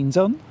her reins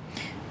on,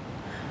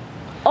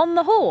 On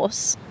the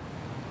horse?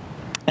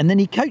 and then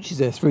he coaches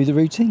her through the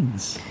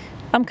routines.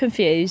 I'm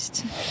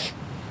confused.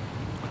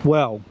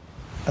 Well,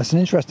 that's an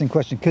interesting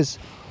question because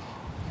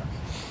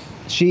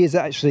she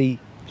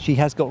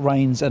has got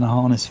reins and a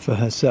harness for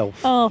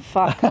herself. Oh,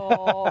 fuck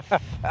off.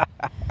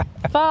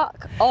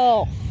 Fuck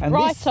off. And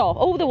right this- off.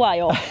 All the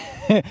way off.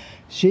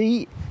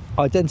 She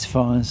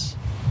identifies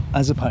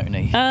as a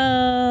pony,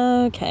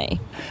 Okay.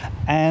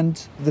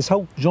 and this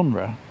whole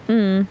genre,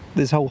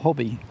 this whole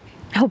hobby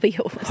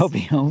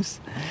horse,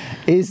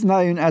 is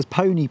known as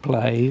pony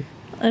play,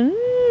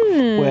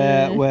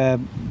 where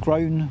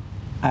grown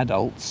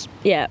adults,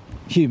 Yeah.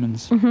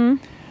 humans,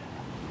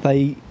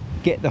 they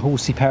get the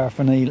horsey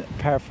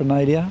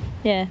paraphernalia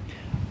Yeah.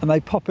 and they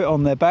pop it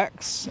on their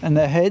backs and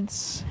their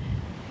heads.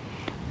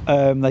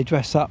 They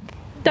dress up.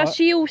 Does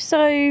she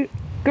also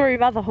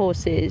groom other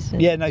horses?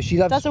 Yeah, no, she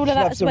loves, Does all of she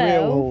that loves as the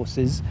well? real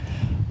horses,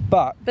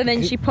 but But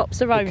then she pops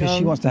her own because on.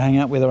 she wants to hang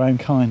out with her own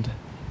kind,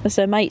 That's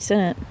her mates, isn't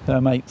it?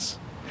 her mates.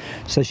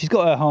 So she's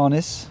got her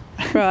harness.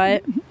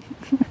 Right.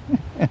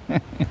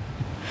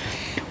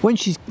 When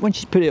she's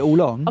put it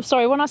all on, I'm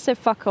sorry, when I said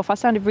fuck off, I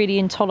sounded really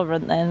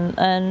intolerant then.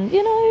 And,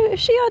 you know, if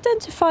she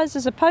identifies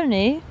as a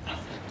pony,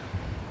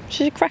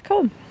 she should crack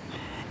on.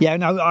 yeah,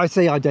 no, I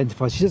say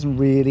identifies. She doesn't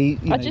really.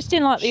 I just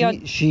didn't like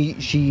the She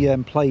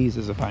plays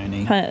as a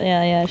pony.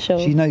 Yeah, sure.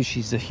 She knows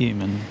she's a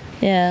human.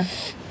 Yeah.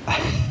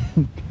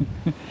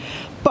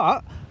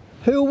 But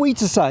who are we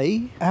to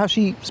say how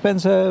she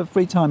spends her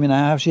free time? You know,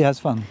 how she has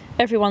fun.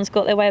 Everyone's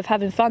got their way of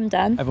having fun,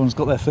 Dan. Everyone's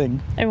got their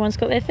thing. Everyone's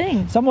got their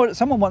thing.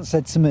 Someone once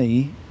said to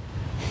me,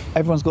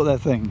 "Everyone's got their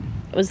thing."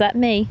 Was that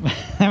me?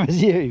 That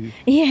was you.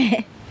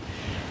 Yeah.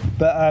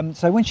 But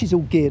so when she's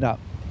all geared up,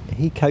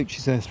 he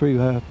coaches her through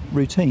her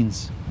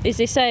routines. Is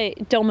this a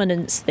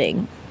dominance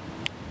thing?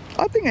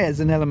 I think there's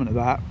an element of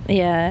that.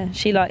 Yeah.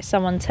 She likes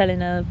someone telling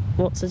her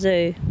what to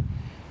do.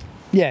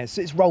 Yes,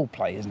 it's role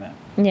play, isn't it?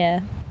 Yeah.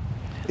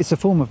 It's a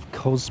form of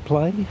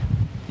cosplay.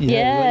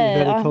 Yeah.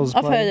 You've heard of cosplay?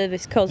 I've heard of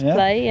this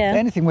cosplay, yeah.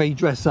 Anything where you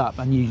dress up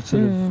and you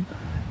sort of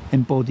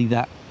embody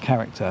that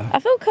character. I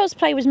thought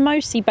cosplay was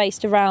mostly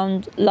based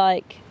around,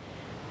 like,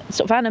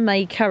 sort of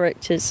anime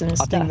characters and I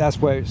stuff. think that's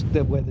where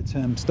the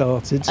term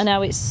started. And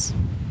now it's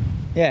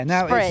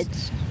Now spread.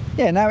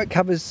 now it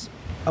covers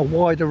a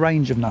wider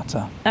range of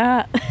nutter.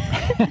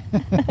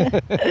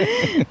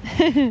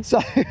 So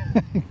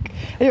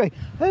anyway,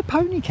 her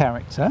pony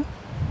character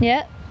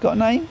Yeah. got a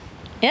name?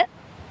 Yeah.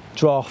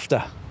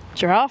 Drafter.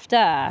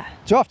 Drafter.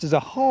 Drafter's a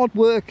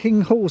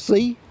hard-working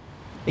horsey.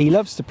 He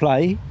loves to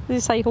play. Did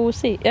it say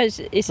horsey? It's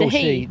a Or he.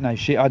 she. No,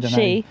 she. I don't know.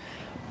 She.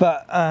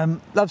 But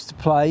loves to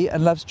play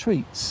and loves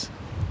treats.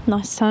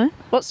 Nice time.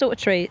 What sort of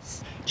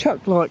treats?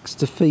 Chuck likes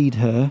to feed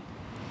her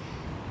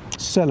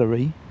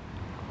celery.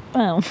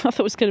 Well, I thought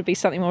it was going to be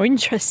something more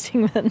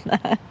interesting than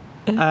that.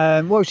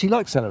 Well, she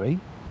likes celery.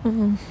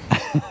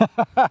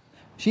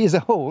 She is a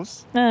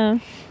horse. Oh.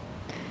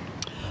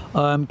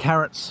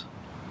 Carrots,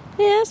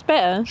 Yeah, that's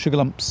better. sugar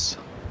lumps.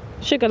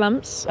 Sugar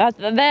lumps.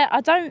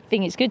 I don't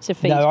think it's good to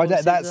feed. No,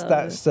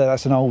 horses,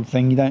 that's an old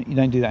thing. You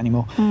don't do that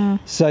anymore.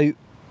 So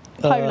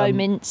Polo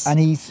mints. and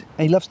he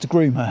loves to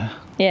groom her.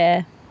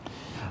 Yeah.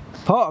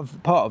 Part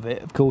of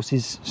it, of course,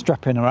 is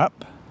strapping her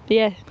up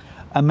Yeah.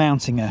 and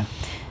mounting her.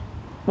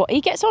 What,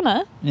 he gets on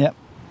her? Yep.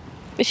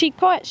 Is she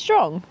quite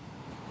strong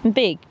and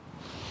big?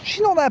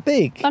 She's not that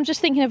big. I'm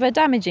just thinking of her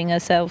damaging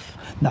herself.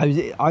 No,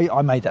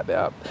 I made that bit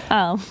up.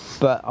 Oh.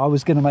 But I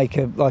was going to make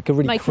a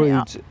really Making it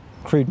up.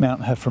 crude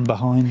mount her from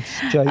behind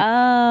joke.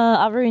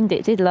 I ruined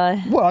it, did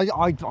I? Well,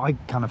 I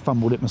kind of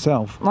fumbled it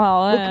myself.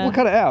 Oh, yeah. We'll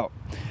cut it out.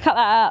 Cut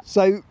that out.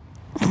 So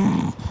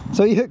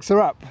he hooks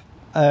her up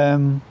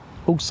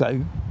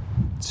also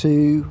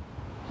to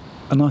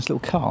a nice little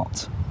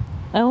cart.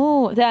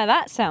 Oh, yeah,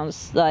 that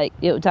sounds like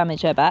it'll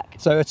damage her back.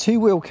 So a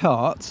 2-wheel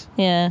cart.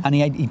 Yeah. And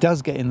he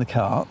does get in the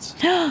cart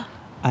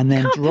and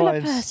then Can't pull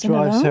a drives person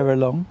along. her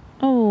along.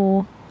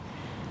 Oh.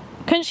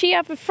 Can she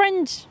have a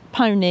friend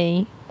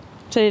pony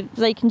so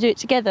they can do it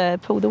together,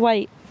 pull the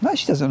weight? No,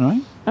 she doesn't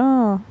know.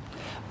 Oh.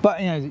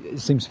 But, it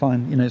seems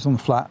fine. It's on the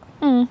flat.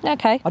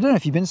 Okay. I don't know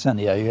if you've been to San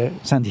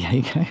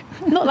Diego.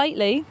 Not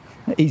lately.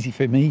 Easy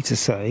for me to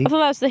say. I thought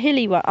that was the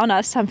hilly one. Oh no,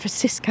 it's San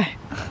Francisco.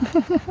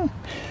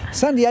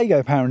 San Diego,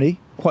 apparently,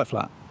 quite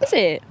flat. Is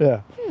it?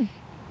 Yeah.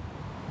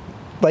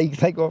 They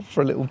go off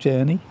for a little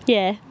journey.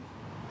 Yeah.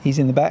 He's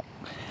in the back.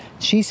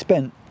 She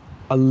spent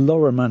a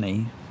lot of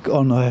money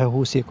on her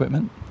horsey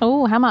equipment.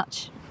 Oh, how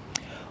much?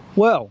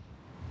 Well,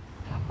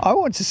 I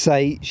want to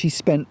say she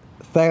spent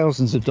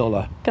thousands of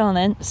dollars. Go on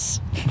then.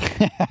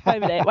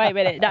 Wait a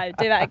minute. No,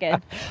 do that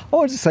again. I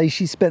want to say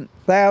she spent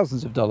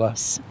thousands of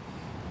dollars.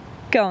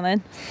 Go on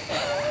then.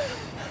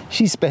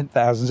 She spent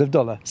thousands of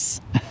dollars.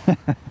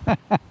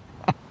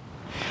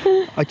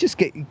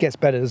 It gets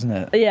better, doesn't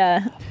it?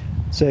 Yeah.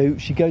 So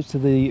she goes to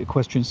the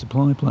equestrian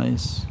supply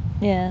place.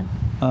 Yeah.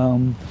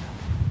 And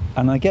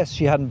I guess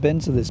she hadn't been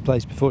to this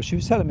place before. She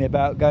was telling me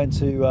about going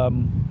to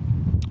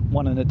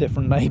one in a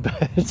different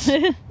neighbourhood.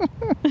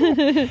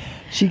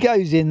 She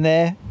goes in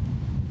there,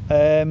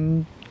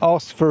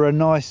 asks for a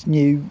nice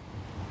new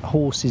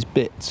horse's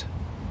bit.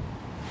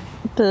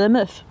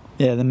 Plymouth.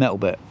 Yeah, the metal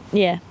bit.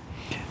 Yeah.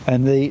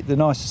 And the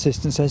nice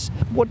assistant says,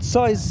 "What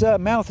size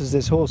mouth has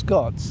this horse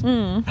got?"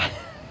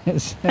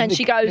 And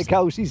she goes,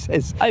 Nicole, she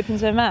says,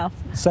 opens her mouth.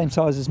 "Same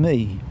size as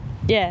me."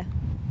 Yeah.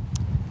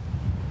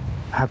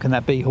 How can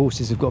that be?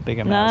 Horses have got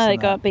bigger mouths. No, they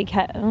than got a that. big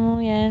head. Oh,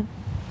 yeah.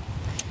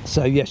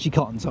 So yeah, she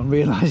cottons on,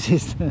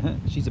 realises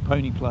she's a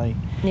pony play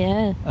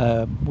Yeah.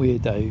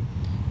 weirdo.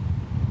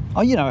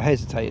 Oh, I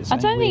hesitate at saying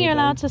I don't think you're weirdo.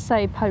 allowed to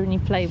say pony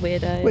play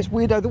weirdo. Well, it's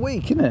weirdo of the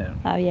week, isn't it?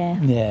 Oh, yeah.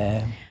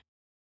 Yeah.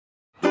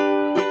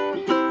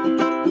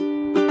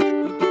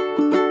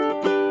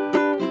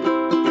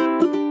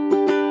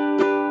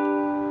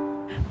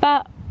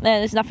 But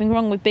there's nothing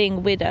wrong with being a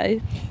widow.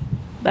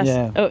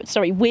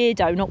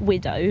 Weirdo, not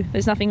widow.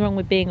 There's nothing wrong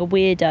with being a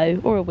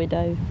weirdo or a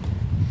widow.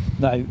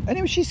 No.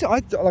 Anyway,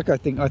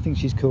 I think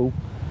she's cool.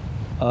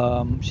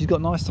 She's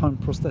got nice time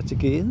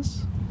prosthetic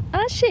ears.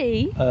 Has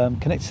she?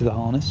 Connected to the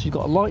harness. She's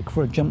got a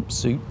lycra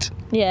jumpsuit.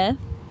 Yeah.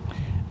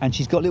 And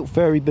she's got little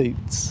furry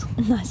boots.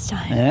 Nice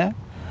time.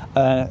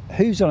 Yeah.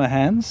 Hooves on her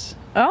hands.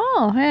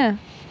 Oh, yeah.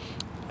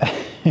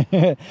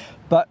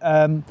 But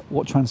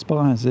what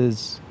transpires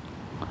is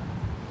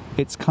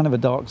it's kind of a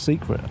dark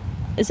secret.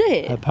 Is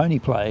it? Her pony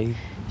play,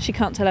 She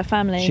can't tell her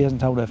family. she hasn't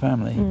told her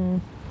family.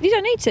 You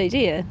don't need to, do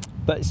you?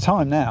 But it's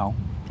time now.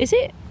 Is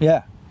it?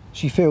 Yeah.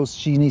 She feels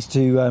she needs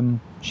to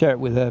share it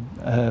with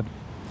her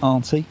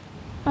auntie.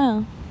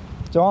 Oh.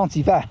 So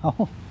Auntie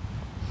Val,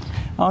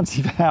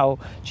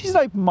 she's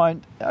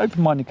an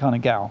open-minded kind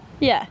of gal.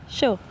 Yeah,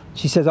 sure.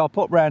 She says, "I'll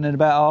pop round in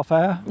about half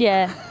hour."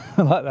 Yeah.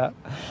 Like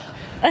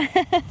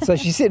that. So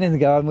she's sitting in the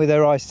garden with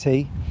her iced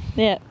tea,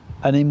 Yeah.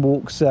 and in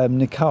walks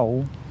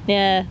Nicole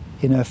Yeah.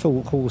 in her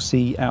full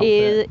horsey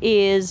outfit.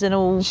 Ears and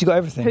all. She's got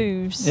everything.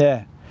 Hooves.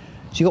 Yeah.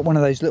 She got one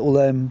of those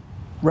little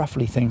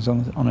ruffly things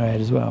on her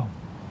head as well.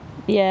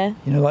 Yeah.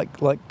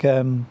 Like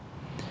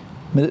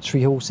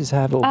military horses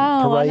have, or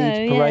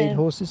parade yeah.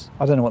 horses.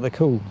 I don't know what they're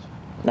called.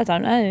 I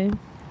don't know.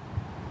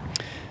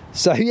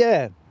 So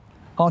yeah,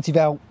 Auntie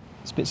Val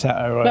spits out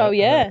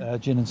her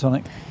gin and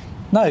tonic.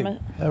 No,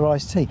 her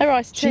iced tea. Her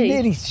iced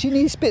tea. She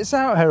nearly spits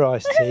out her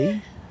iced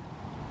tea,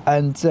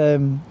 and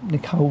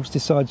Nicole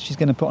decides she's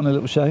going to put on a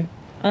little show.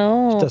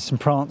 Oh. She does some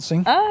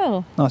prancing.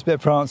 Oh. Nice bit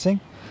of prancing.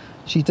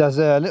 She does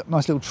a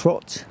nice little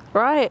trot.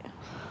 Right.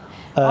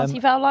 Auntie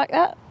Val like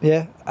that?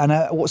 Yeah, and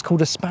what's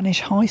called a Spanish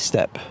high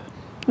step.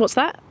 What's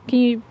that? Can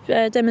you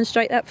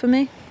demonstrate that for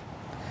me?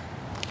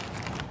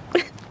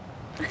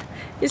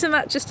 Isn't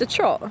that just a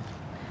trot? No,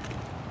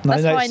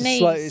 That's high it's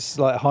knees. It's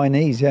like high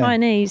knees, yeah. High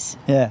knees.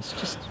 Yeah.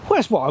 Well,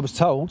 that's what I was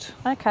told.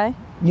 Okay.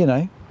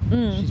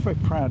 She's very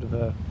proud of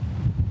her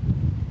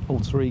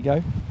alter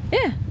ego.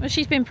 Yeah. Well,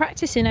 she's been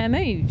practicing her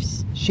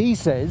moves. She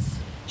says,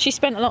 She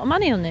spent a lot of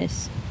money on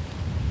this.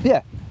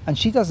 yeah, and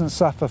she doesn't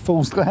suffer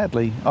fools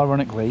gladly,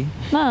 ironically.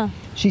 No.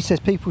 She says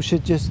people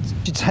should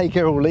take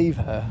her or leave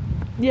her.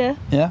 Yeah.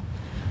 Yeah?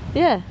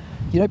 Yeah.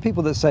 You know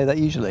people that say that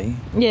usually?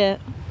 Yeah.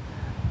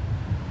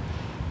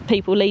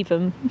 people leave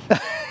them.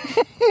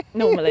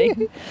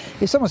 Normally.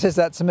 If someone says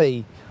that to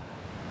me,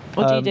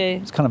 What do you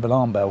do? it's kind of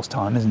alarm bells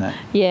time, isn't it?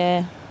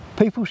 Yeah.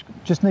 People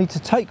just need to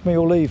take me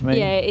or leave me.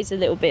 Yeah, it is a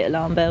little bit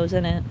alarm bells,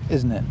 isn't it?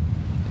 Isn't it?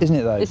 Isn't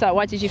it though? It's like,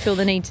 why did you feel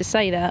the need to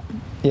say that?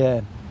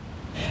 Yeah.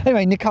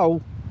 Anyway,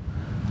 Nicole,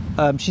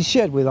 she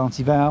shared with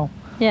Auntie Val.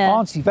 Yeah.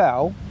 Auntie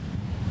Val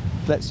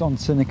lets on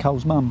to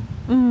Nicole's mum.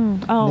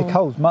 Oh.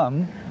 Nicole's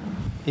mum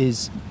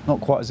is not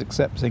quite as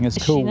accepting as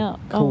Is she cool not?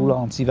 cool Oh.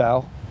 Auntie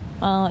Val.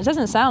 It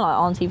doesn't sound like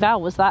Auntie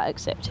Val was that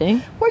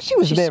accepting. Well, she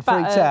was a bit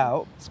freaked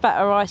out. Spat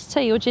her iced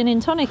tea or gin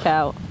and tonic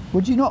out.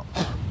 Would you not?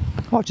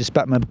 I just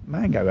spat my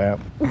mango out.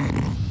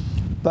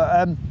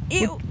 But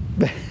Ew.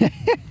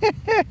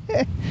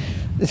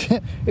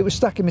 it was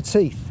stuck in my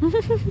teeth.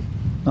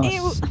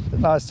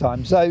 Nice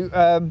time.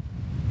 So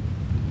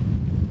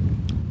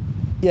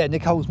yeah,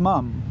 Nicole's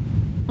mum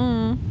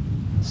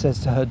says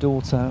to her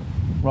daughter,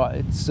 right,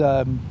 it's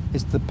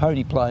the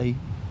pony play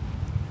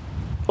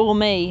Or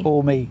me.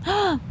 or me.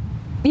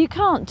 You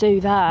can't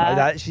do that. No,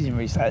 that she didn't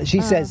really say that.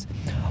 She says,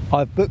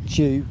 I've booked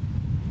you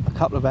a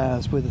couple of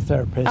hours with a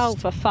therapist. Oh,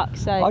 for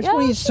fuck's sake. I just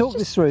want you to she's talk just-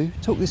 this through.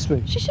 Talk this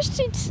through. She's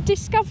just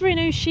discovering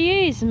who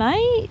she is,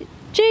 mate.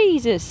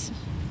 Jesus.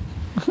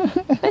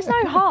 There's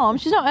no harm.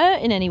 She's not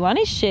hurting anyone,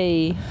 is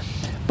she?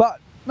 But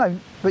no,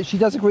 but she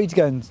does agree to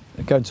go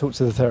and talk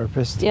to the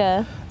therapist.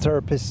 Yeah.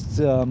 Therapist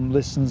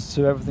listens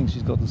to everything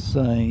she's got to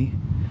say.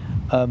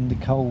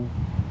 Nicole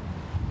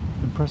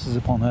impresses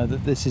upon her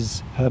that this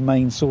is her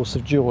main source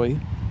of joy.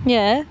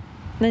 Yeah.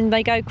 Then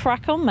they go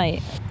crack on,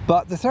 mate.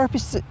 But the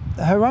therapist,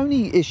 her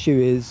only issue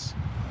is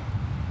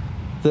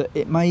that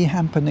it may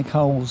hamper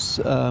Nicole's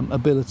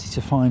ability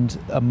to find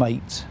a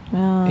mate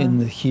in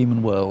the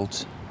human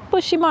world.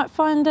 Well, she might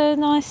find a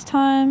nice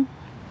time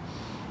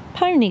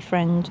pony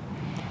friend.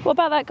 What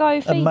about that guy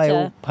who A feeds male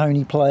her?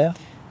 pony player.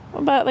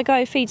 What about the guy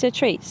who feeds her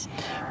treats?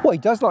 Well, he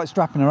does like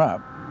strapping her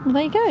up. Well,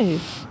 there you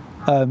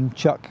go.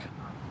 Chuck.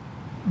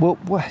 Well,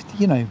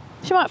 you know,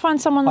 She might find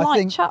someone I like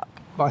think- Chuck.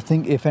 I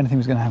think if anything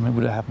was going to happen, it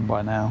would have happened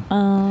by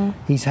now.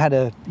 He's had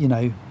a,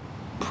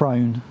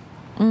 prone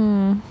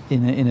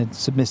in a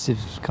submissive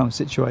kind of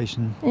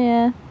situation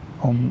Yeah.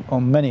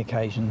 on many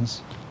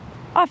occasions.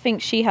 I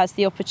think she has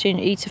the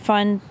opportunity to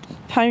find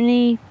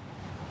pony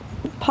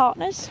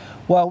partners.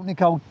 Well,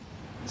 Nicole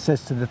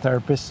says to the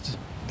therapist,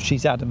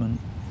 she's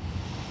adamant.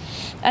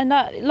 And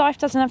that life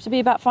doesn't have to be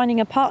about finding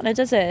a partner,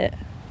 does it?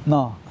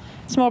 No.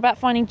 It's more about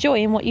finding joy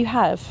in what you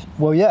have.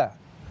 Well, yeah.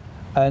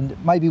 And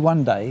maybe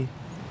one day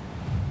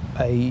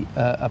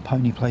a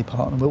pony play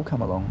partner will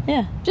come along.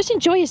 Yeah. Just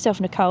enjoy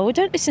yourself, Nicole.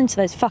 Don't listen to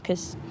those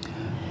fuckers.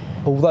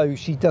 Although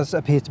she does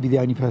appear to be the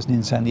only person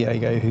in San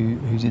Diego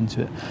who's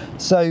into it.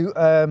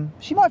 So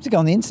she might have to go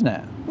on the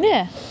internet.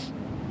 Yeah.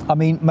 I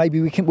mean,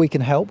 maybe we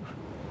can help.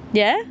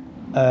 Yeah?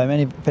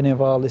 If any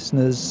of our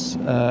listeners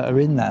are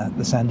in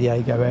the San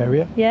Diego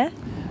area, Yeah?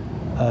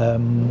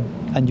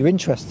 and you're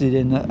interested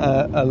in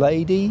a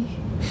lady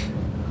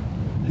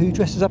who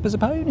dresses up as a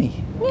pony.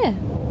 Yeah.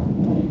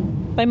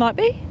 They might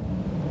be.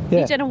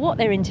 Yeah. You don't know what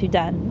they're into,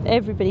 Dan.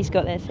 Everybody's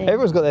got their thing.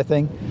 Everyone's got their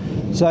thing.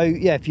 So,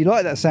 yeah, if you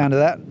like that sound of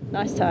that,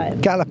 Nice time.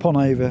 gallop on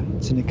over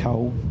to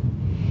Nicole.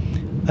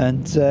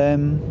 And,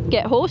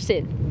 Get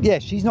horsing. yeah,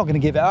 she's not going to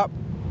give it up.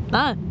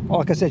 No.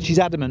 Like I said, she's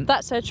adamant.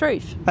 That's her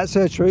truth. That's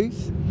her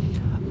truth.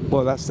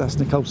 Well, that's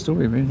Nicole's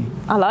story, really.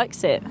 I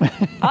likes it.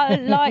 I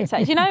liked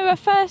it. You know, at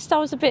first I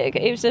was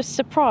it was a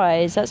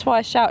surprise. That's why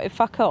I shouted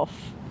fuck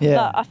off. Yeah.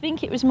 But I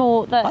think it was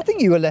more that... I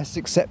think you were less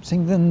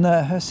accepting than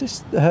her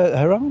sister,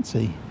 her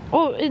auntie.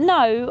 Well,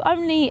 no,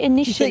 only Do you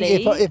initially.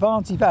 think if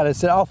Auntie Val had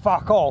said, "Oh,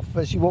 fuck off,"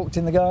 as she walked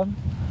in the garden?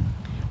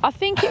 I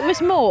think it was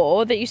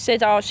more that you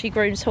said, oh, she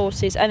grooms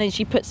horses, and then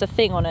she puts a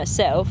thing on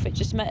herself. It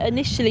just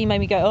initially made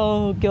me go,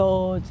 oh,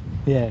 God.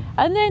 Yeah.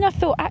 And then I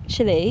thought,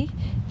 actually,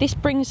 this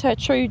brings her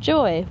true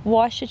joy.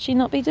 Why should she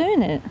not be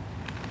doing it?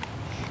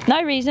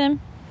 No reason.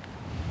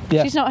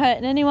 Yeah. She's not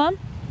hurting anyone.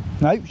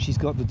 No, she's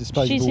got the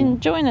disposable. She's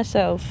enjoying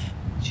herself.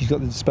 She's got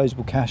the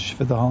disposable cash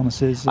for the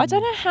harnesses. I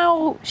don't know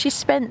how she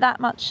spent that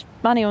much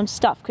money on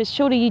stuff, because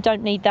surely you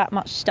don't need that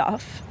much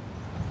stuff.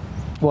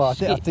 Well,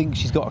 I think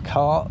she's got a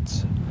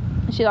cart.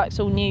 She likes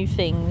all new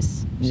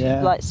things. Yeah.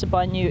 She likes to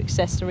buy new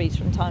accessories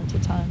from time to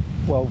time.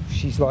 Well,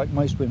 she's like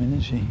most women,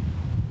 isn't she?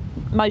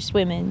 Most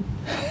women.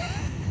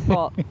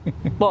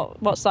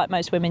 What's like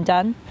most women,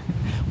 Dan?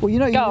 Well, you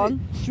know. Go on.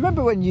 Do you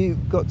remember when you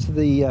got to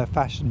the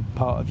fashion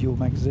part of your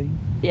magazine?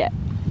 Yeah.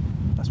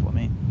 That's what I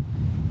mean.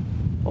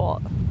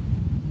 What?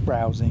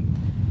 Browsing.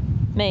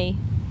 Me.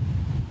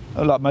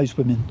 Oh, like most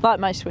women. Like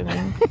most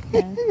women.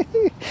 Yeah.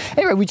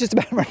 Anyway, we just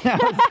about ran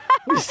out.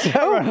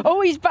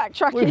 Oh, he's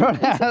backtracking. We've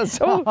run out of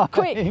time. Oh,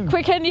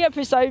 quick end the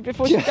episode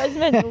before she goes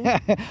mental.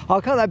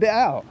 I'll cut that bit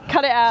out.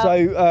 Cut it out. So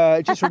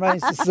it just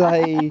remains to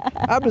say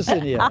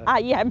Abyssinia.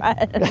 Yeah,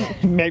 man.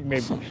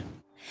 Maybe.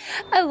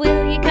 Oh,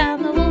 will you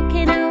come a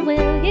walking? Oh,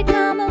 will you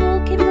come a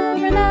walking for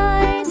a night?